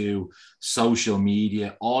 2022, social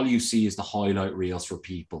media, all you see is the highlight reels for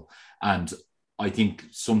people. And I think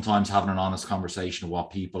sometimes having an honest conversation of what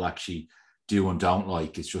people actually do and don't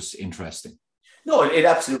like is just interesting. No, it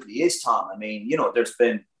absolutely is, Tom. I mean, you know, there's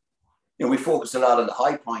been, you know, we focused a lot on the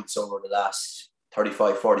high points over the last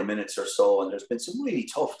 35, 40 minutes or so, and there's been some really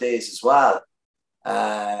tough days as well.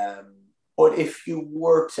 But if you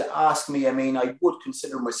were to ask me, I mean, I would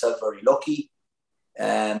consider myself very lucky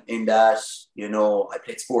in that, you know, I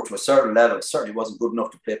played sport to a certain level. It certainly wasn't good enough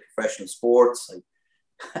to play professional sports.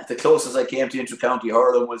 The closest I came to inter-county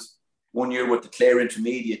hurling was 1 year with the Clare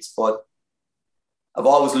Intermediates, but I've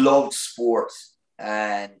always loved sport,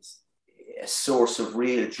 and a source of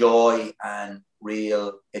real joy and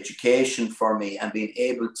real education for me, and being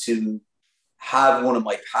able to have one of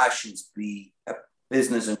my passions be a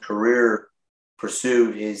business and career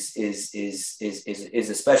pursuit is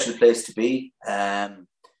a special place to be. But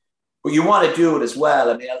you want to do it as well.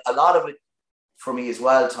 I mean, a lot of it for me as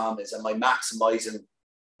well, Tom, is am I maximizing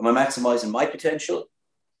my potential?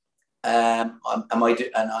 I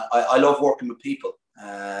love working with people.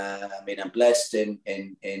 I mean, I'm blessed in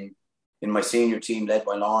my senior team led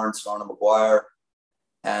by Lorna Maguire,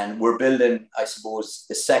 and we're building, I suppose,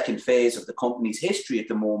 the second phase of the company's history at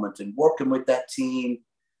the moment, and working with that team,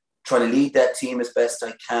 trying to lead that team as best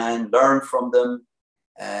I can, learn from them,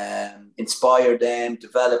 inspire them,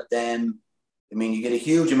 develop them. I mean, you get a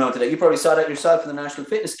huge amount of that. You probably saw that yourself in the National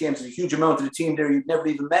Fitness Games. There's a huge amount of the team there you've never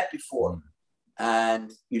even met before.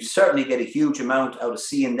 And you certainly get a huge amount out of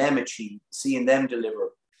seeing them achieve, seeing them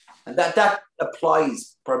deliver. And that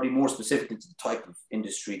applies probably more specifically to the type of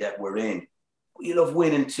industry that we're in. You love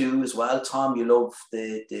winning too as well, Tom. You love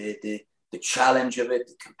the challenge of it,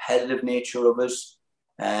 the competitive nature of it.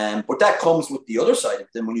 But that comes with the other side of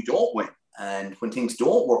them when you don't win and when things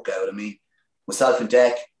don't work out. I mean, myself and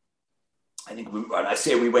Dec, I think we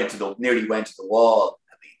nearly went to the wall.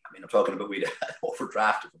 I mean, I'm talking about we had an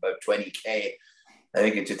overdraft of about 20K. I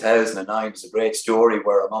think in 2009, it's a great story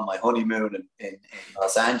where I'm on my honeymoon in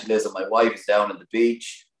Los Angeles, and my wife is down on the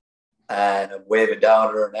beach, and I'm waving down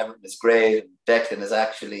at her, and everything is great. And Declan is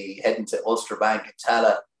actually heading to Ulster Bank in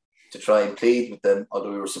Tala to try and plead with them,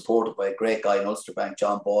 although we were supported by a great guy in Ulster Bank,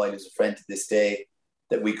 John Boyle, who's a friend to this day,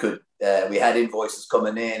 that we had invoices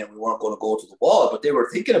coming in and we weren't going to go to the wall, but they were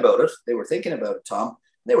thinking about it. Tom.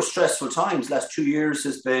 They were stressful times. Last 2 years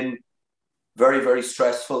has been very, very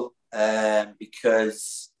stressful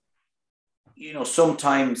because, you know,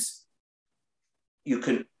 sometimes you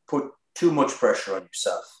can put too much pressure on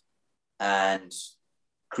yourself and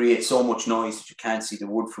create so much noise that you can't see the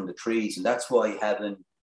wood from the trees. And that's why having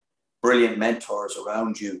brilliant mentors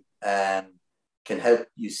around you can help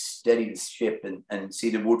you steady the ship and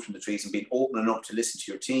see the wood from the trees, and being open enough to listen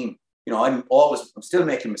to your team. You know, I'm still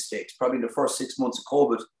making mistakes. Probably in the first 6 months of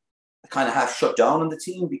COVID, I kind of half shut down on the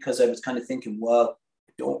team because I was kind of thinking, well,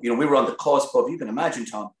 we were on the cusp of, you can imagine,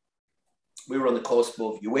 Tom, we were on the cusp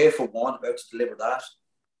of UEFA One, about to deliver that.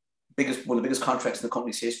 One of the biggest contracts in the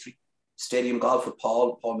company's history. Stadium golf with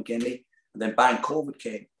Paul McGinley. And then bang, COVID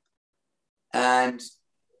came. And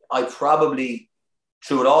I probably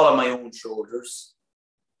threw it all on my own shoulders.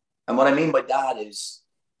 And what I mean by that is,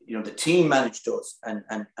 you know, the team managed us and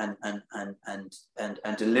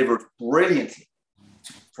delivered brilliantly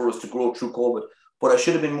for us to grow through COVID. But I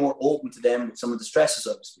should have been more open to them with some of the stresses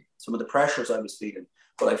I was feeling, some of the pressures I was feeling.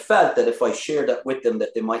 But I felt that if I shared that with them,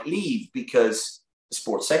 that they might leave because the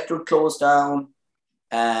sports sector had closed down.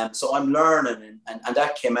 So I'm learning, and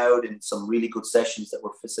that came out in some really good sessions that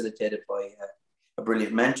were facilitated by a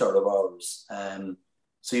brilliant mentor of ours.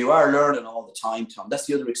 So you are learning all the time, Tom. That's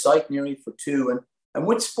the other exciting area for two. And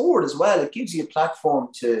with sport as well, it gives you a platform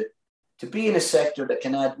to be in a sector that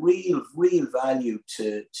can add real value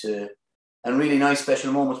to and really nice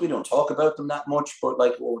special moments. We don't talk about them that much, but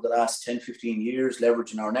like over the last 10, 15 years,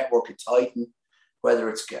 leveraging our network at Titan, whether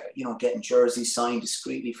it's, you know, getting jerseys signed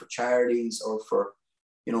discreetly for charities or for,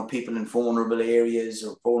 you know, people in vulnerable areas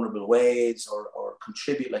or vulnerable ways or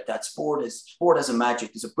contribute like that. Sport has a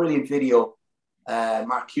magic. There's a brilliant video.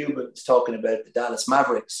 Mark Cuban is talking about the Dallas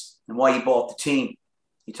Mavericks and why he bought the team.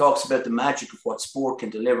 He talks about the magic of what sport can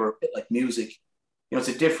deliver, a bit like music. You know, it's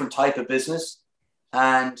a different type of business.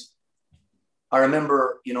 And I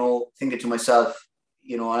remember, you know, thinking to myself,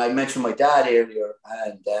 you know, and I mentioned my dad earlier,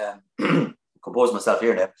 and compose myself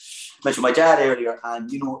here now. I mentioned my dad earlier, and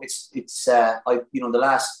you know, you know, the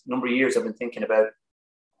last number of years I've been thinking about,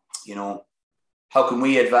 you know, how can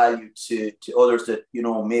we add value to others that, you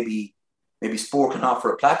know, maybe sport can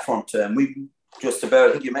offer a platform to. And we just about,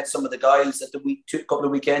 I think you met some of the guys at a couple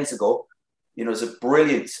of weekends ago. You know, it's a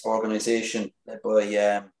brilliant organization led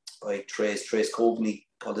by Trace Coveney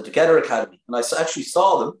called the Together Academy. And I actually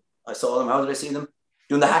saw them. How did I see them?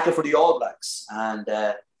 Doing the hacking for the All Blacks. And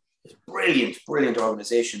it's a brilliant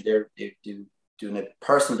organization. They're doing a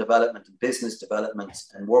personal development and business development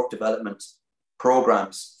and work development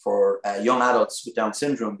programs for young adults with Down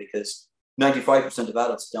syndrome, because 95% of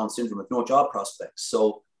adults with Down syndrome have no job prospects.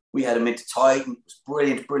 So we had them into Titan. It was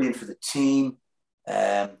brilliant for the team.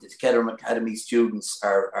 The Together Academy students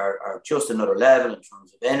are just another level in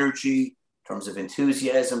terms of energy, in terms of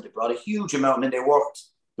enthusiasm. They brought a huge amount, and then they worked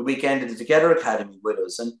the weekend at the Together Academy with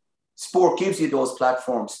us. And sport gives you those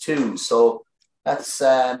platforms too. So that's,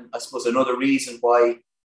 I suppose, another reason why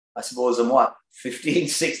I suppose I'm 15,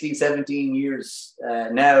 16, 17 years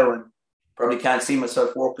now, and probably can't see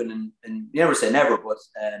myself working and never say never, but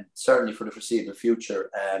certainly for the foreseeable future,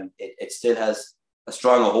 it still has a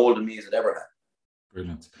stronger hold on me as it ever had.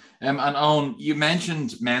 Brilliant. And Owen, you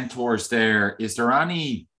mentioned mentors there. Is there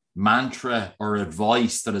any mantra or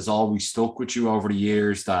advice that has always stuck with you over the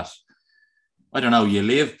years that, I don't know, you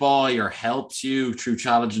live by or helps you through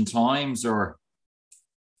challenging times? Or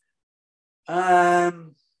God,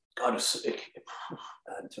 I'm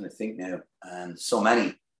trying to think now.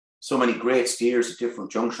 So many great steers at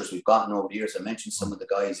different junctures we've gotten over the years. I mentioned some of the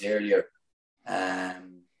guys earlier. I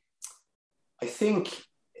think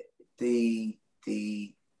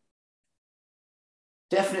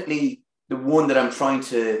definitely the one that I'm trying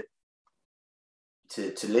to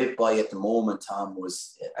live by at the moment, Tom,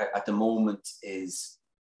 is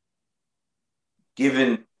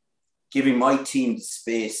giving my team the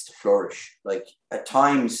space to flourish. Like at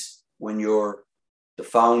times when you're the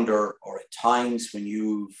founder, or at times when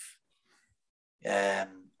you've, I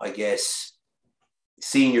guess,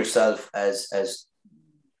 seen yourself as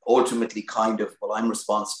ultimately kind of, well, I'm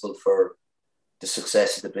responsible for the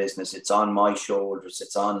success of the business. It's on my shoulders.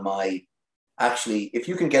 It's on my, actually, if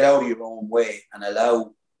you can get out of your own way and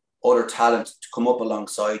allow other talent to come up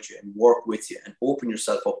alongside you and work with you and open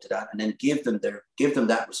yourself up to that, and then give them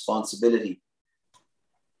that responsibility,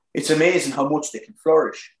 it's amazing how much they can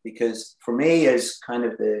flourish. Because for me, as kind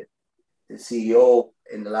of the CEO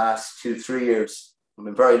in the last 2-3 years, I've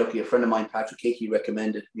been very lucky. A friend of mine, Patrick Hickey,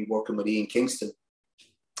 recommended me working with Ian Kingston.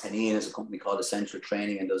 And Ian has a company called Essential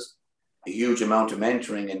Training and does a huge amount of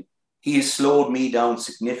mentoring. And he has slowed me down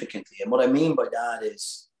significantly. And what I mean by that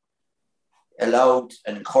is allowed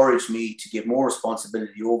and encouraged me to give more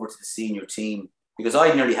responsibility over to the senior team, because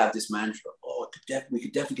I nearly have this mantra, we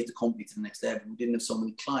could definitely get the company to the next level. We didn't have so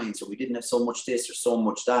many clients, or we didn't have so much this or so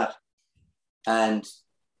much that. And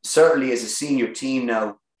certainly as a senior team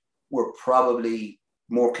now, we're probably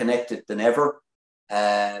more connected than ever.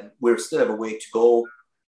 We still have a way to go.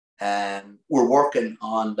 We're working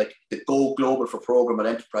on like the Go Global for Program at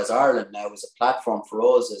Enterprise Ireland now as a platform for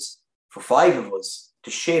us, as for 5 of us,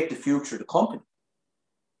 to shape the future of the company.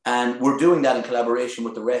 And we're doing that in collaboration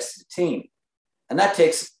with the rest of the team. And that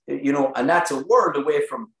takes, and that's a world away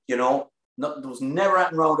from, there was never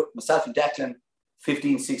anything around it. Myself and Declan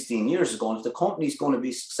 15, 16 years ago. And if the company's going to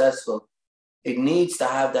be successful, it needs to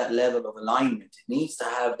have that level of alignment. It needs to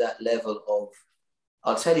have that level of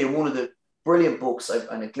I'll tell you one of the brilliant books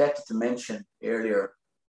I neglected to mention earlier.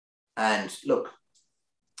 And look,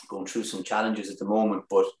 going through some challenges at the moment,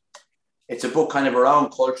 but it's a book kind of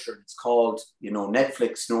around culture. It's called,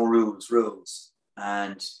 Netflix, No Rules, Rules.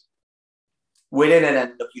 And within it,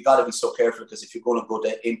 and look, you got to be so careful, because if you're going to go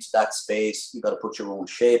into that space, you got to put your own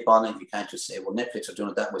shape on it. You can't just say, well, Netflix are doing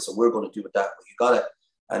it that way, so we're going to do it that way. You got to,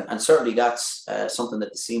 and certainly that's something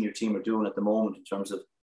that the senior team are doing at the moment in terms of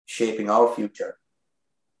shaping our future.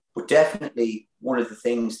 But definitely one of the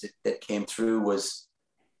things that came through was,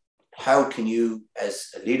 how can you,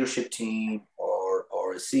 as a leadership team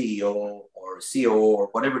or a CEO or a COO or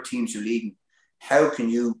whatever teams you're leading, how can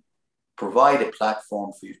you provide a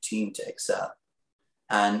platform for your team to excel?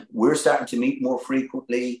 And we're starting to meet more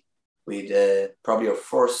frequently. We'd probably our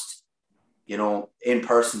first,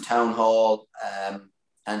 in-person town hall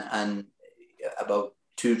and about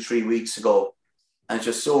 2-3 weeks ago. And it's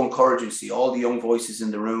just so encouraging to see all the young voices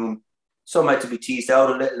in the room. Some had to be teased out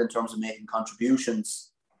a little in terms of making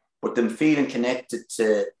contributions, but them feeling connected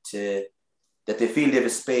to that they feel they have a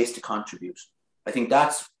space to contribute. I think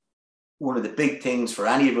that's one of the big things for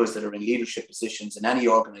any of us that are in leadership positions in any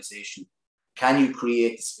organization. Can you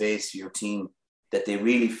create the space for your team that they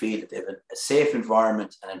really feel that they have a safe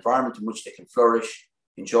environment, an environment in which they can flourish,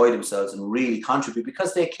 enjoy themselves, and really contribute,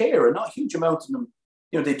 because they care, and not a huge amount of them,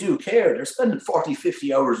 they do care. They're spending 40,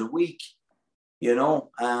 50 hours a week,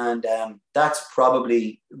 and that's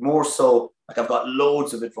probably more so. Like, I've got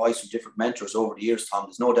loads of advice from different mentors over the years, Tom,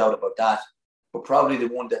 there's no doubt about that. But probably the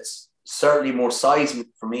one that's certainly more seismic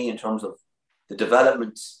for me in terms of the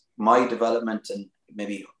development, my development, and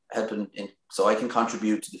maybe helping so I can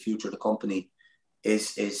contribute to the future of the company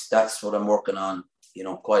is that's what I'm working on,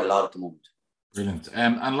 quite a lot at the moment. Brilliant.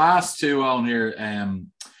 And last two on here,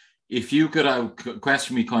 if you could have a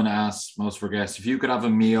question we kind of ask most of our guests, if you could have a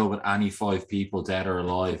meal with any 5 people, dead or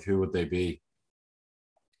alive, who would they be?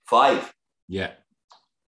 5? Yeah.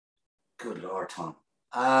 Good Lord, Tom.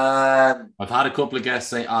 I've had a couple of guests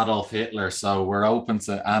say Adolf Hitler, so we're open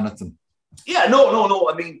to anything. Yeah, no.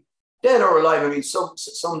 I mean, dead or alive. I mean,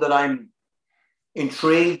 some that I'm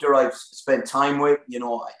intrigued or I've spent time with, and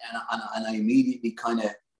I immediately kind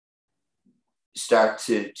of start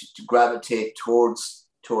to gravitate towards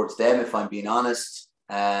them, if I'm being honest.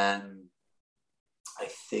 I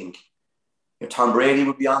think Tom Brady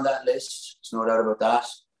would be on that list. There's no doubt about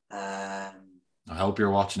that. I hope you're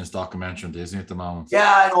watching this documentary on Disney at the moment.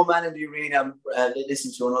 Yeah, I know, Man in the Arena.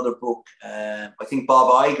 Listen to another book. I think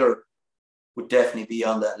Bob Iger would definitely be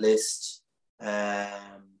on that list.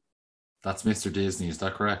 That's Mr. Disney, is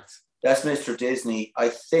that correct? That's Mr. Disney. I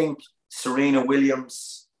think Serena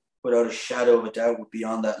Williams, without a shadow of a doubt, would be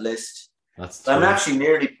on that list. I'm actually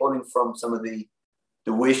nearly pulling from some of the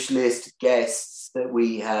wish list guests that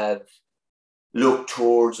we have looked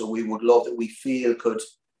towards, or we would love, that we feel could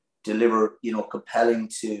deliver, compelling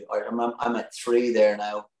to. I'm at 3 there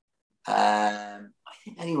now. I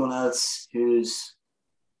think anyone else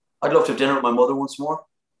I'd love to have dinner with my mother once more.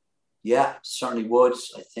 Yeah, certainly would.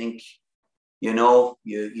 I think, you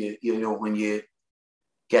when you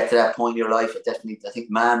get to that point in your life, I think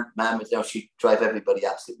Mam is now, she'd drive everybody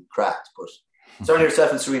absolutely cracked. But certainly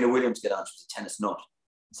herself and Serena Williams get on. She's a tennis nut.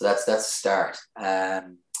 So that's a start.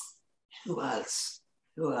 Who else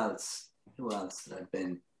that I've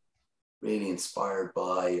been really inspired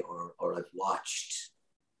by or I've watched?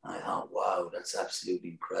 I thought, wow, that's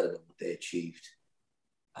absolutely incredible what they achieved.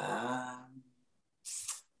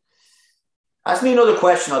 Ask me another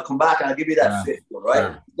question. I'll come back and I'll give you that 5th one,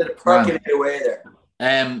 right? Let it percolate away there.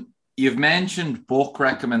 You've mentioned book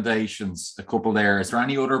recommendations, a couple there. Is there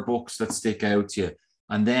any other books that stick out to you?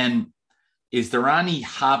 And then, is there any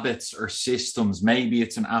habits or systems, maybe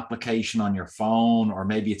it's an application on your phone, or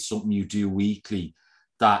maybe it's something you do weekly,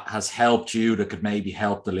 that has helped you, that could maybe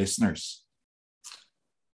help the listeners?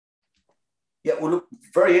 Yeah, well, look,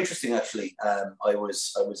 very interesting, actually. I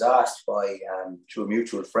was asked by, through a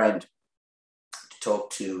mutual friend, to talk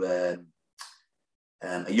to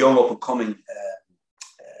a young up-and-coming,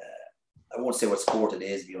 I won't say what sport it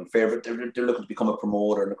is, to be unfair, but they're looking to become a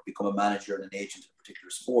promoter, looking to become a manager and an agent in a particular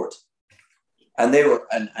sport. And they were,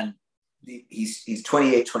 and he's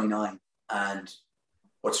 28, 29. And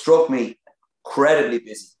what struck me, incredibly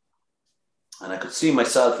busy. And I could see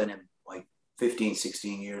myself in him like 15,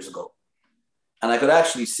 16 years ago. And I could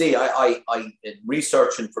actually see, I in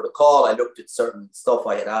researching for the call, I looked at certain stuff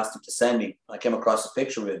I had asked him to send me. I came across a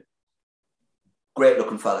picture of him. Great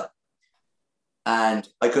looking fella. And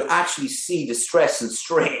I could actually see the stress and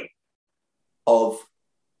strain of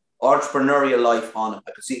entrepreneurial life on him.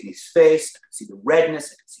 I could see it in his face. I could see the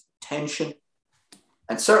redness. I could see the tension.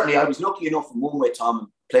 And certainly I was lucky enough in one way,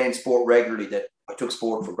 Tom, playing sport regularly, that I took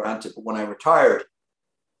sport for granted. But when I retired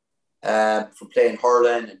from playing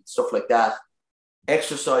hurling and stuff like that,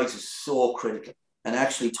 exercise is so critical. And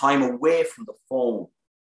actually time away from the phone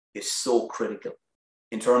is so critical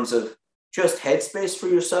in terms of just headspace for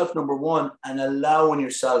yourself, number one, and allowing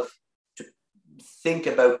yourself to think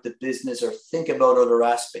about the business or think about other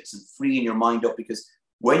aspects and freeing your mind up. Because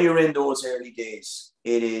when you're in those early days,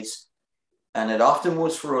 it is, and it often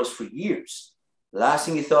was for us for years, last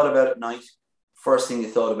thing you thought about at night, first thing you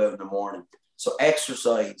thought about in the morning. So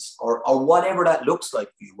exercise or whatever that looks like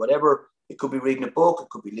for you, whatever, it could be reading a book, it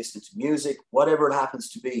could be listening to music, whatever it happens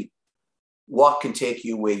to be, what can take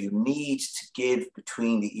you where you need to give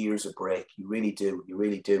between the ears a break. You really do. You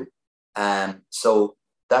really do. So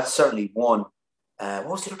that's certainly one. What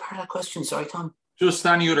was the other part of that question? Sorry, Tom. Just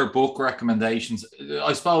any other book recommendations?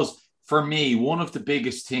 I suppose for me, one of the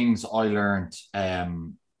biggest things I learned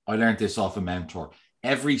this off a mentor.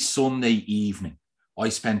 Every Sunday evening, I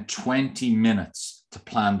spend 20 minutes to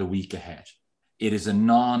plan the week ahead. It is a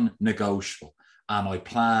non-negotiable. And I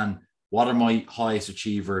plan what are my highest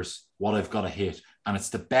achievers, what I've got to hit. And it's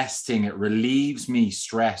the best thing. It relieves me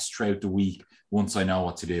stress throughout the week once I know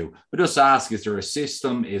what to do. But just ask, is there a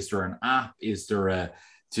system? Is there an app? Is there a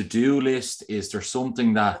to-do list? Is there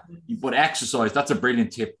something that, but exercise, that's a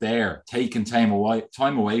brilliant tip there. Taking time away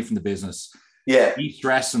from the business. Yeah.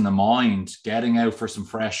 De-stressing the mind, getting out for some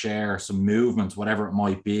fresh air, some movement, whatever it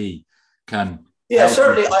might be, can. Yeah,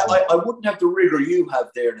 certainly. I wouldn't have the rigor you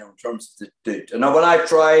have there now in terms of the and when I've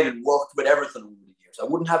tried and worked with everything over the years, I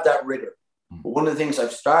wouldn't have that rigor. But one of the things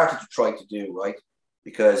I've started to try to do, right,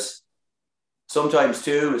 because sometimes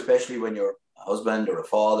too, especially when you're a husband or a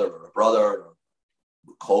father or a brother or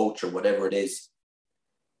a coach or whatever it is,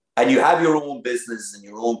 and you have your own business and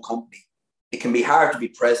your own company, it can be hard to be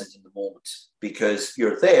present in the moment because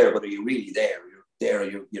you're there, but are you really there? There,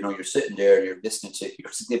 you're sitting there and you're listening to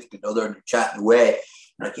your significant other and you're chatting away.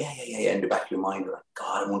 You're like, yeah. In the back of your mind, you're like,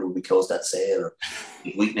 God, I wonder if we close that sale or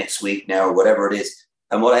week next week now or whatever it is.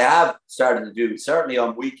 And what I have started to do, certainly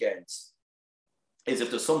on weekends, is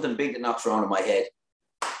if there's something big that knocks around in my head,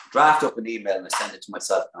 draft up an email and I send it to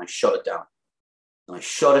myself and I shut it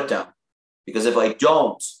down. Because if I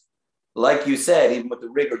don't, like you said, even with the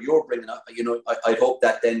rigor you're bringing up, I hope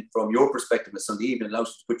that then from your perspective as Sunday evening allows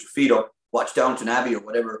you to put your feet up, watch Downton Abbey or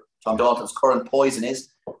whatever Tom Dalton's current poison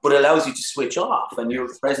is, but it allows you to switch off and you're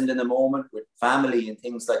present in the moment with family and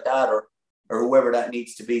things like that or whoever that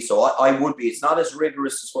needs to be. So I would be. It's not as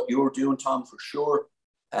rigorous as what you're doing, Tom, for sure.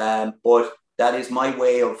 But that is my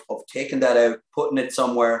way of taking that out, putting it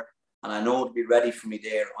somewhere, and I know it'll be ready for me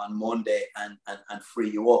there on Monday and free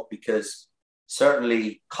you up because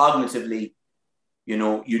certainly cognitively,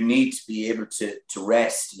 you need to be able to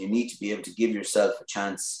rest. You need to be able to give yourself a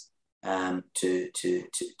chance to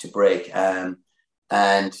break. And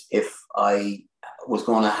if I was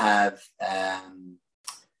going to have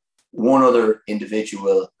one other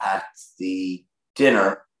individual at the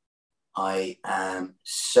dinner, I am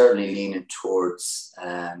certainly leaning towards,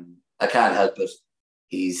 I can't help it.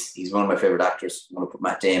 He's one of my favorite actors. I'm going to put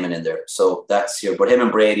Matt Damon in there. So that's here. But him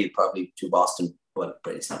and Brady probably to Boston. Well,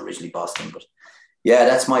 Brady's not originally Boston, but yeah,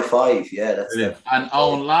 that's my five. Yeah, that's it. And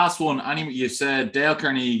Owen, last one. Anyway, you said Dale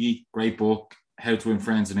Carnegie, great book, How to Win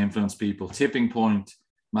Friends and Influence People. Tipping Point,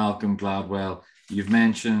 Malcolm Gladwell. You've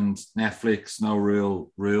mentioned Netflix, No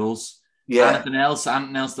Real Rules. Yeah. Anything else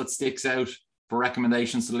that sticks out for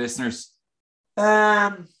recommendations to listeners?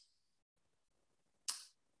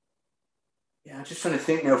 Yeah, I'm just trying to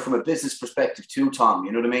think now from a business perspective too, Tom.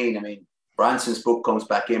 You know what I mean? I mean, Branson's book comes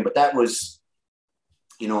back in, but that was,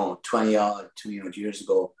 20-odd, 2 years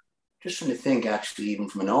ago. Just trying to think, actually, even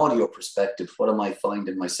from an audio perspective, what am I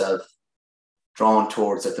finding myself drawn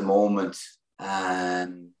towards at the moment? I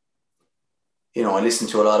listen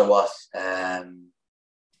to a lot of what... I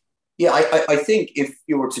think if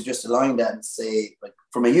you were to just align that and say, like,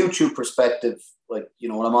 from a YouTube perspective, like,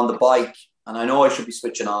 when I'm on the bike, and I know I should be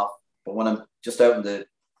switching off, but when I'm just out in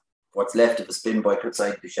what's left of the spin bike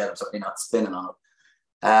outside the shed, I'm certainly not spinning on it.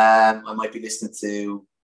 I might be listening to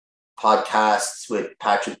podcasts with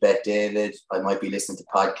Patrick Bet-David. I might be listening to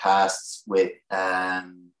podcasts with,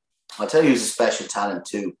 I'll tell you who's a special talent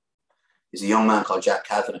too. He's a young man called Jack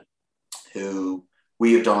Kavanagh, who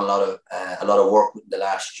we have done a lot of work with in the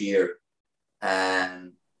last year.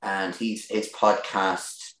 And his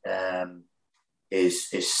podcast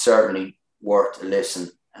is certainly worth a listen.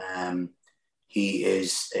 He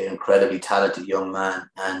is an incredibly talented young man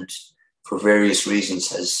and for various reasons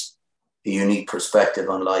has a unique perspective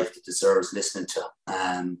on life that deserves listening to.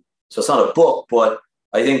 So it's not a book, but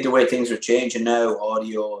I think the way things are changing now,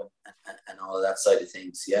 audio and all of that side of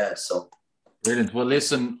things. Yeah. So brilliant. Well,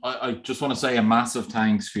 listen, I just want to say a massive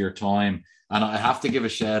thanks for your time. And I have to give a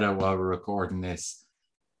shout out while we're recording this.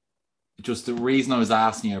 Just the reason I was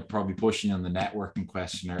asking you, probably pushing you on the networking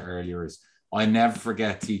questionnaire earlier, is I never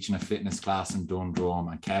forget teaching a fitness class in Dundrum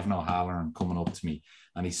and Kevin O'Halloran coming up to me,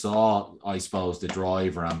 and he saw, I suppose, the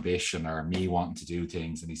drive or ambition or me wanting to do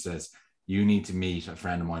things. And he says, you need to meet a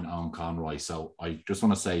friend of mine, Owen Conroy. So I just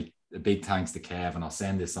want to say a big thanks to Kev, and I'll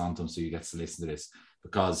send this on to him so you get to listen to this,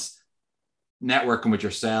 because networking with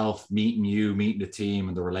yourself, meeting you, meeting the team,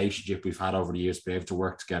 and the relationship we've had over the years, be able to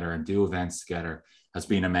work together and do events together has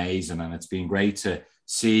been amazing. And it's been great to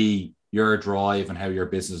see your drive and how your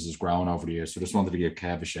business has grown over the years. So just wanted to give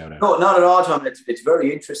Kev a shout out. No, not at all, Tom. It's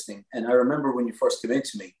very interesting. And I remember when you first came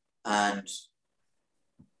into me, and,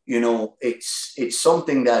 you know, it's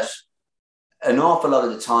something that an awful lot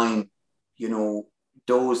of the time, you know,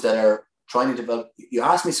 those that are trying to develop, you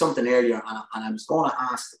asked me something earlier, and I was going to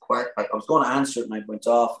ask the question, I was going to answer it, and I went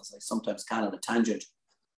off, as I sometimes can, on a tangent.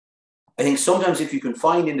 I think sometimes if you can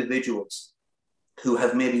find individuals who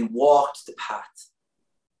have maybe walked the path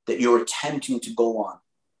that you're attempting to go on,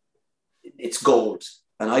 it's gold.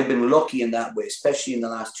 And I've been lucky in that way, especially in the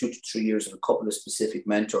last 2 to 3 years, with a couple of specific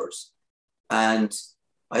mentors. And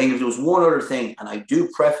I think if there was one other thing, and I do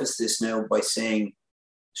preface this now by saying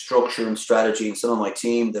structure and strategy, and some of my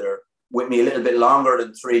team that are with me a little bit longer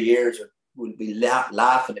than 3 years will be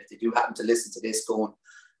laughing if they do happen to listen to this, going,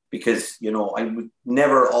 because, you know, I would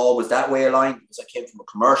never always that way aligned, because I came from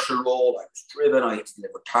a commercial role, I was driven, I had to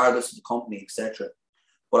deliver targets to the company, etc.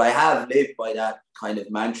 But I have lived by that kind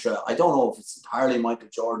of mantra. I don't know if it's entirely Michael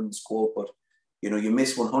Jordan's quote, but, you know, you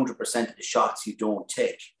miss 100% of the shots you don't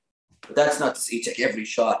take. But that's not to say you take every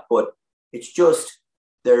shot, but it's just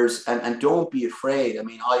and don't be afraid. I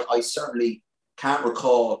mean, I certainly can't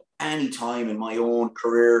recall any time in my own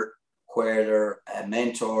career where a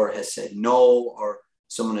mentor has said no or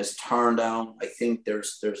someone has turned down. I think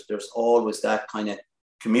there's always that kind of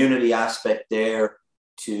community aspect there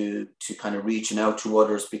to kind of reaching out to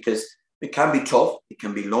others, because it can be tough, it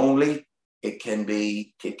can be lonely, it can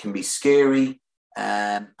be scary,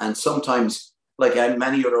 and sometimes, like in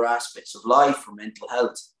many other aspects of life or mental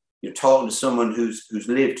health, you're talking to someone who's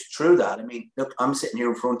lived through that. I mean, look, I'm sitting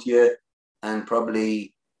here in front of you, and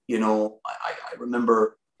probably, you know, I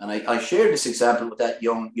remember, and I shared this example with that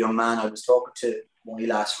young man I was talking to only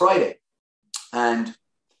last Friday, and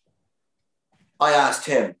I asked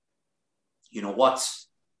him, you know, what's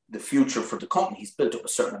the future for the company? He's built up a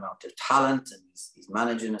certain amount of talent, and he's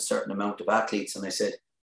managing a certain amount of athletes. And I said,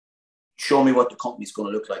 show me what the company's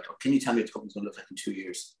going to look like. Or can you tell me what the company's going to look like in 2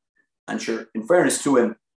 years? And sure, in fairness to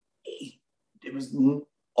him, it was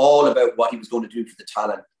all about what he was going to do for the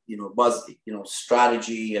talent. You know, it was, you know,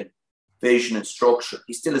 strategy and vision and structure.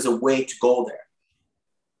 He still has a way to go there.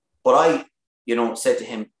 But I, you know, said to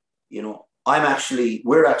him, you know,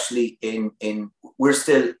 we're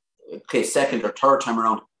still, okay, second or third time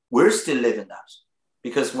around, we're still living that.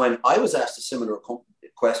 Because when I was asked a similar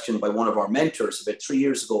question by one of our mentors about 3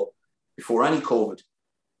 years ago, before any COVID,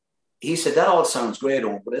 he said, that all sounds great,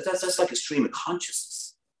 Owen, but that's like a stream of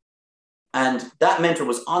consciousness. And that mentor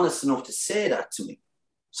was honest enough to say that to me.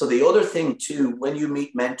 So the other thing too, when you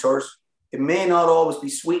meet mentors, it may not always be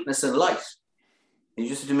sweetness and light. And you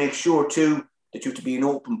just have to make sure too that you have to be an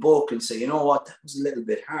open book and say, you know what, that was a little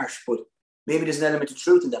bit harsh, but maybe there's an element of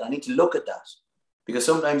truth in that. I need to look at that. Because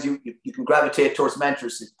sometimes you can gravitate towards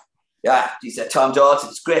mentors. And, yeah, he said, Tom Dalton,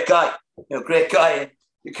 he's a great guy, you know, great guy. And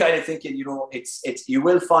you're kind of thinking, you know, it's you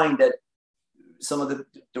will find that some of the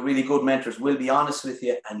really good mentors will be honest with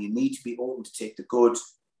you, and you need to be open to take the good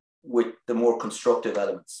with the more constructive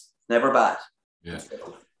elements. Never bad. Yeah.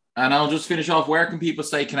 And I'll just finish off. Where can people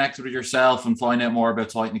stay connected with yourself and find out more about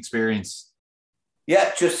Titan Experience?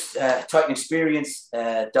 Yeah, just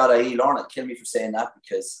TitanExperience.ie. Lorna, kill me for saying that,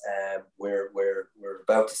 because we're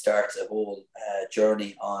about to start a whole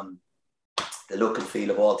journey on the look and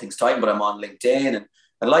feel of all things Titan. But I'm on LinkedIn and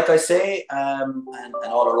like I say, and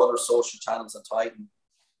all our other social channels on Titan,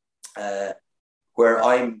 where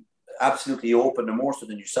I'm absolutely open, and more so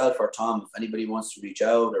than yourself or Tom, if anybody wants to reach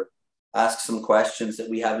out or ask some questions that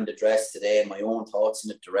we haven't addressed today and my own thoughts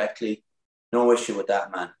on it directly. No issue with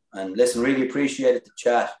that, man. And listen, really appreciate it, the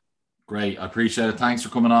chat. Great. I appreciate it. Thanks for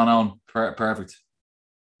coming on. Perfect.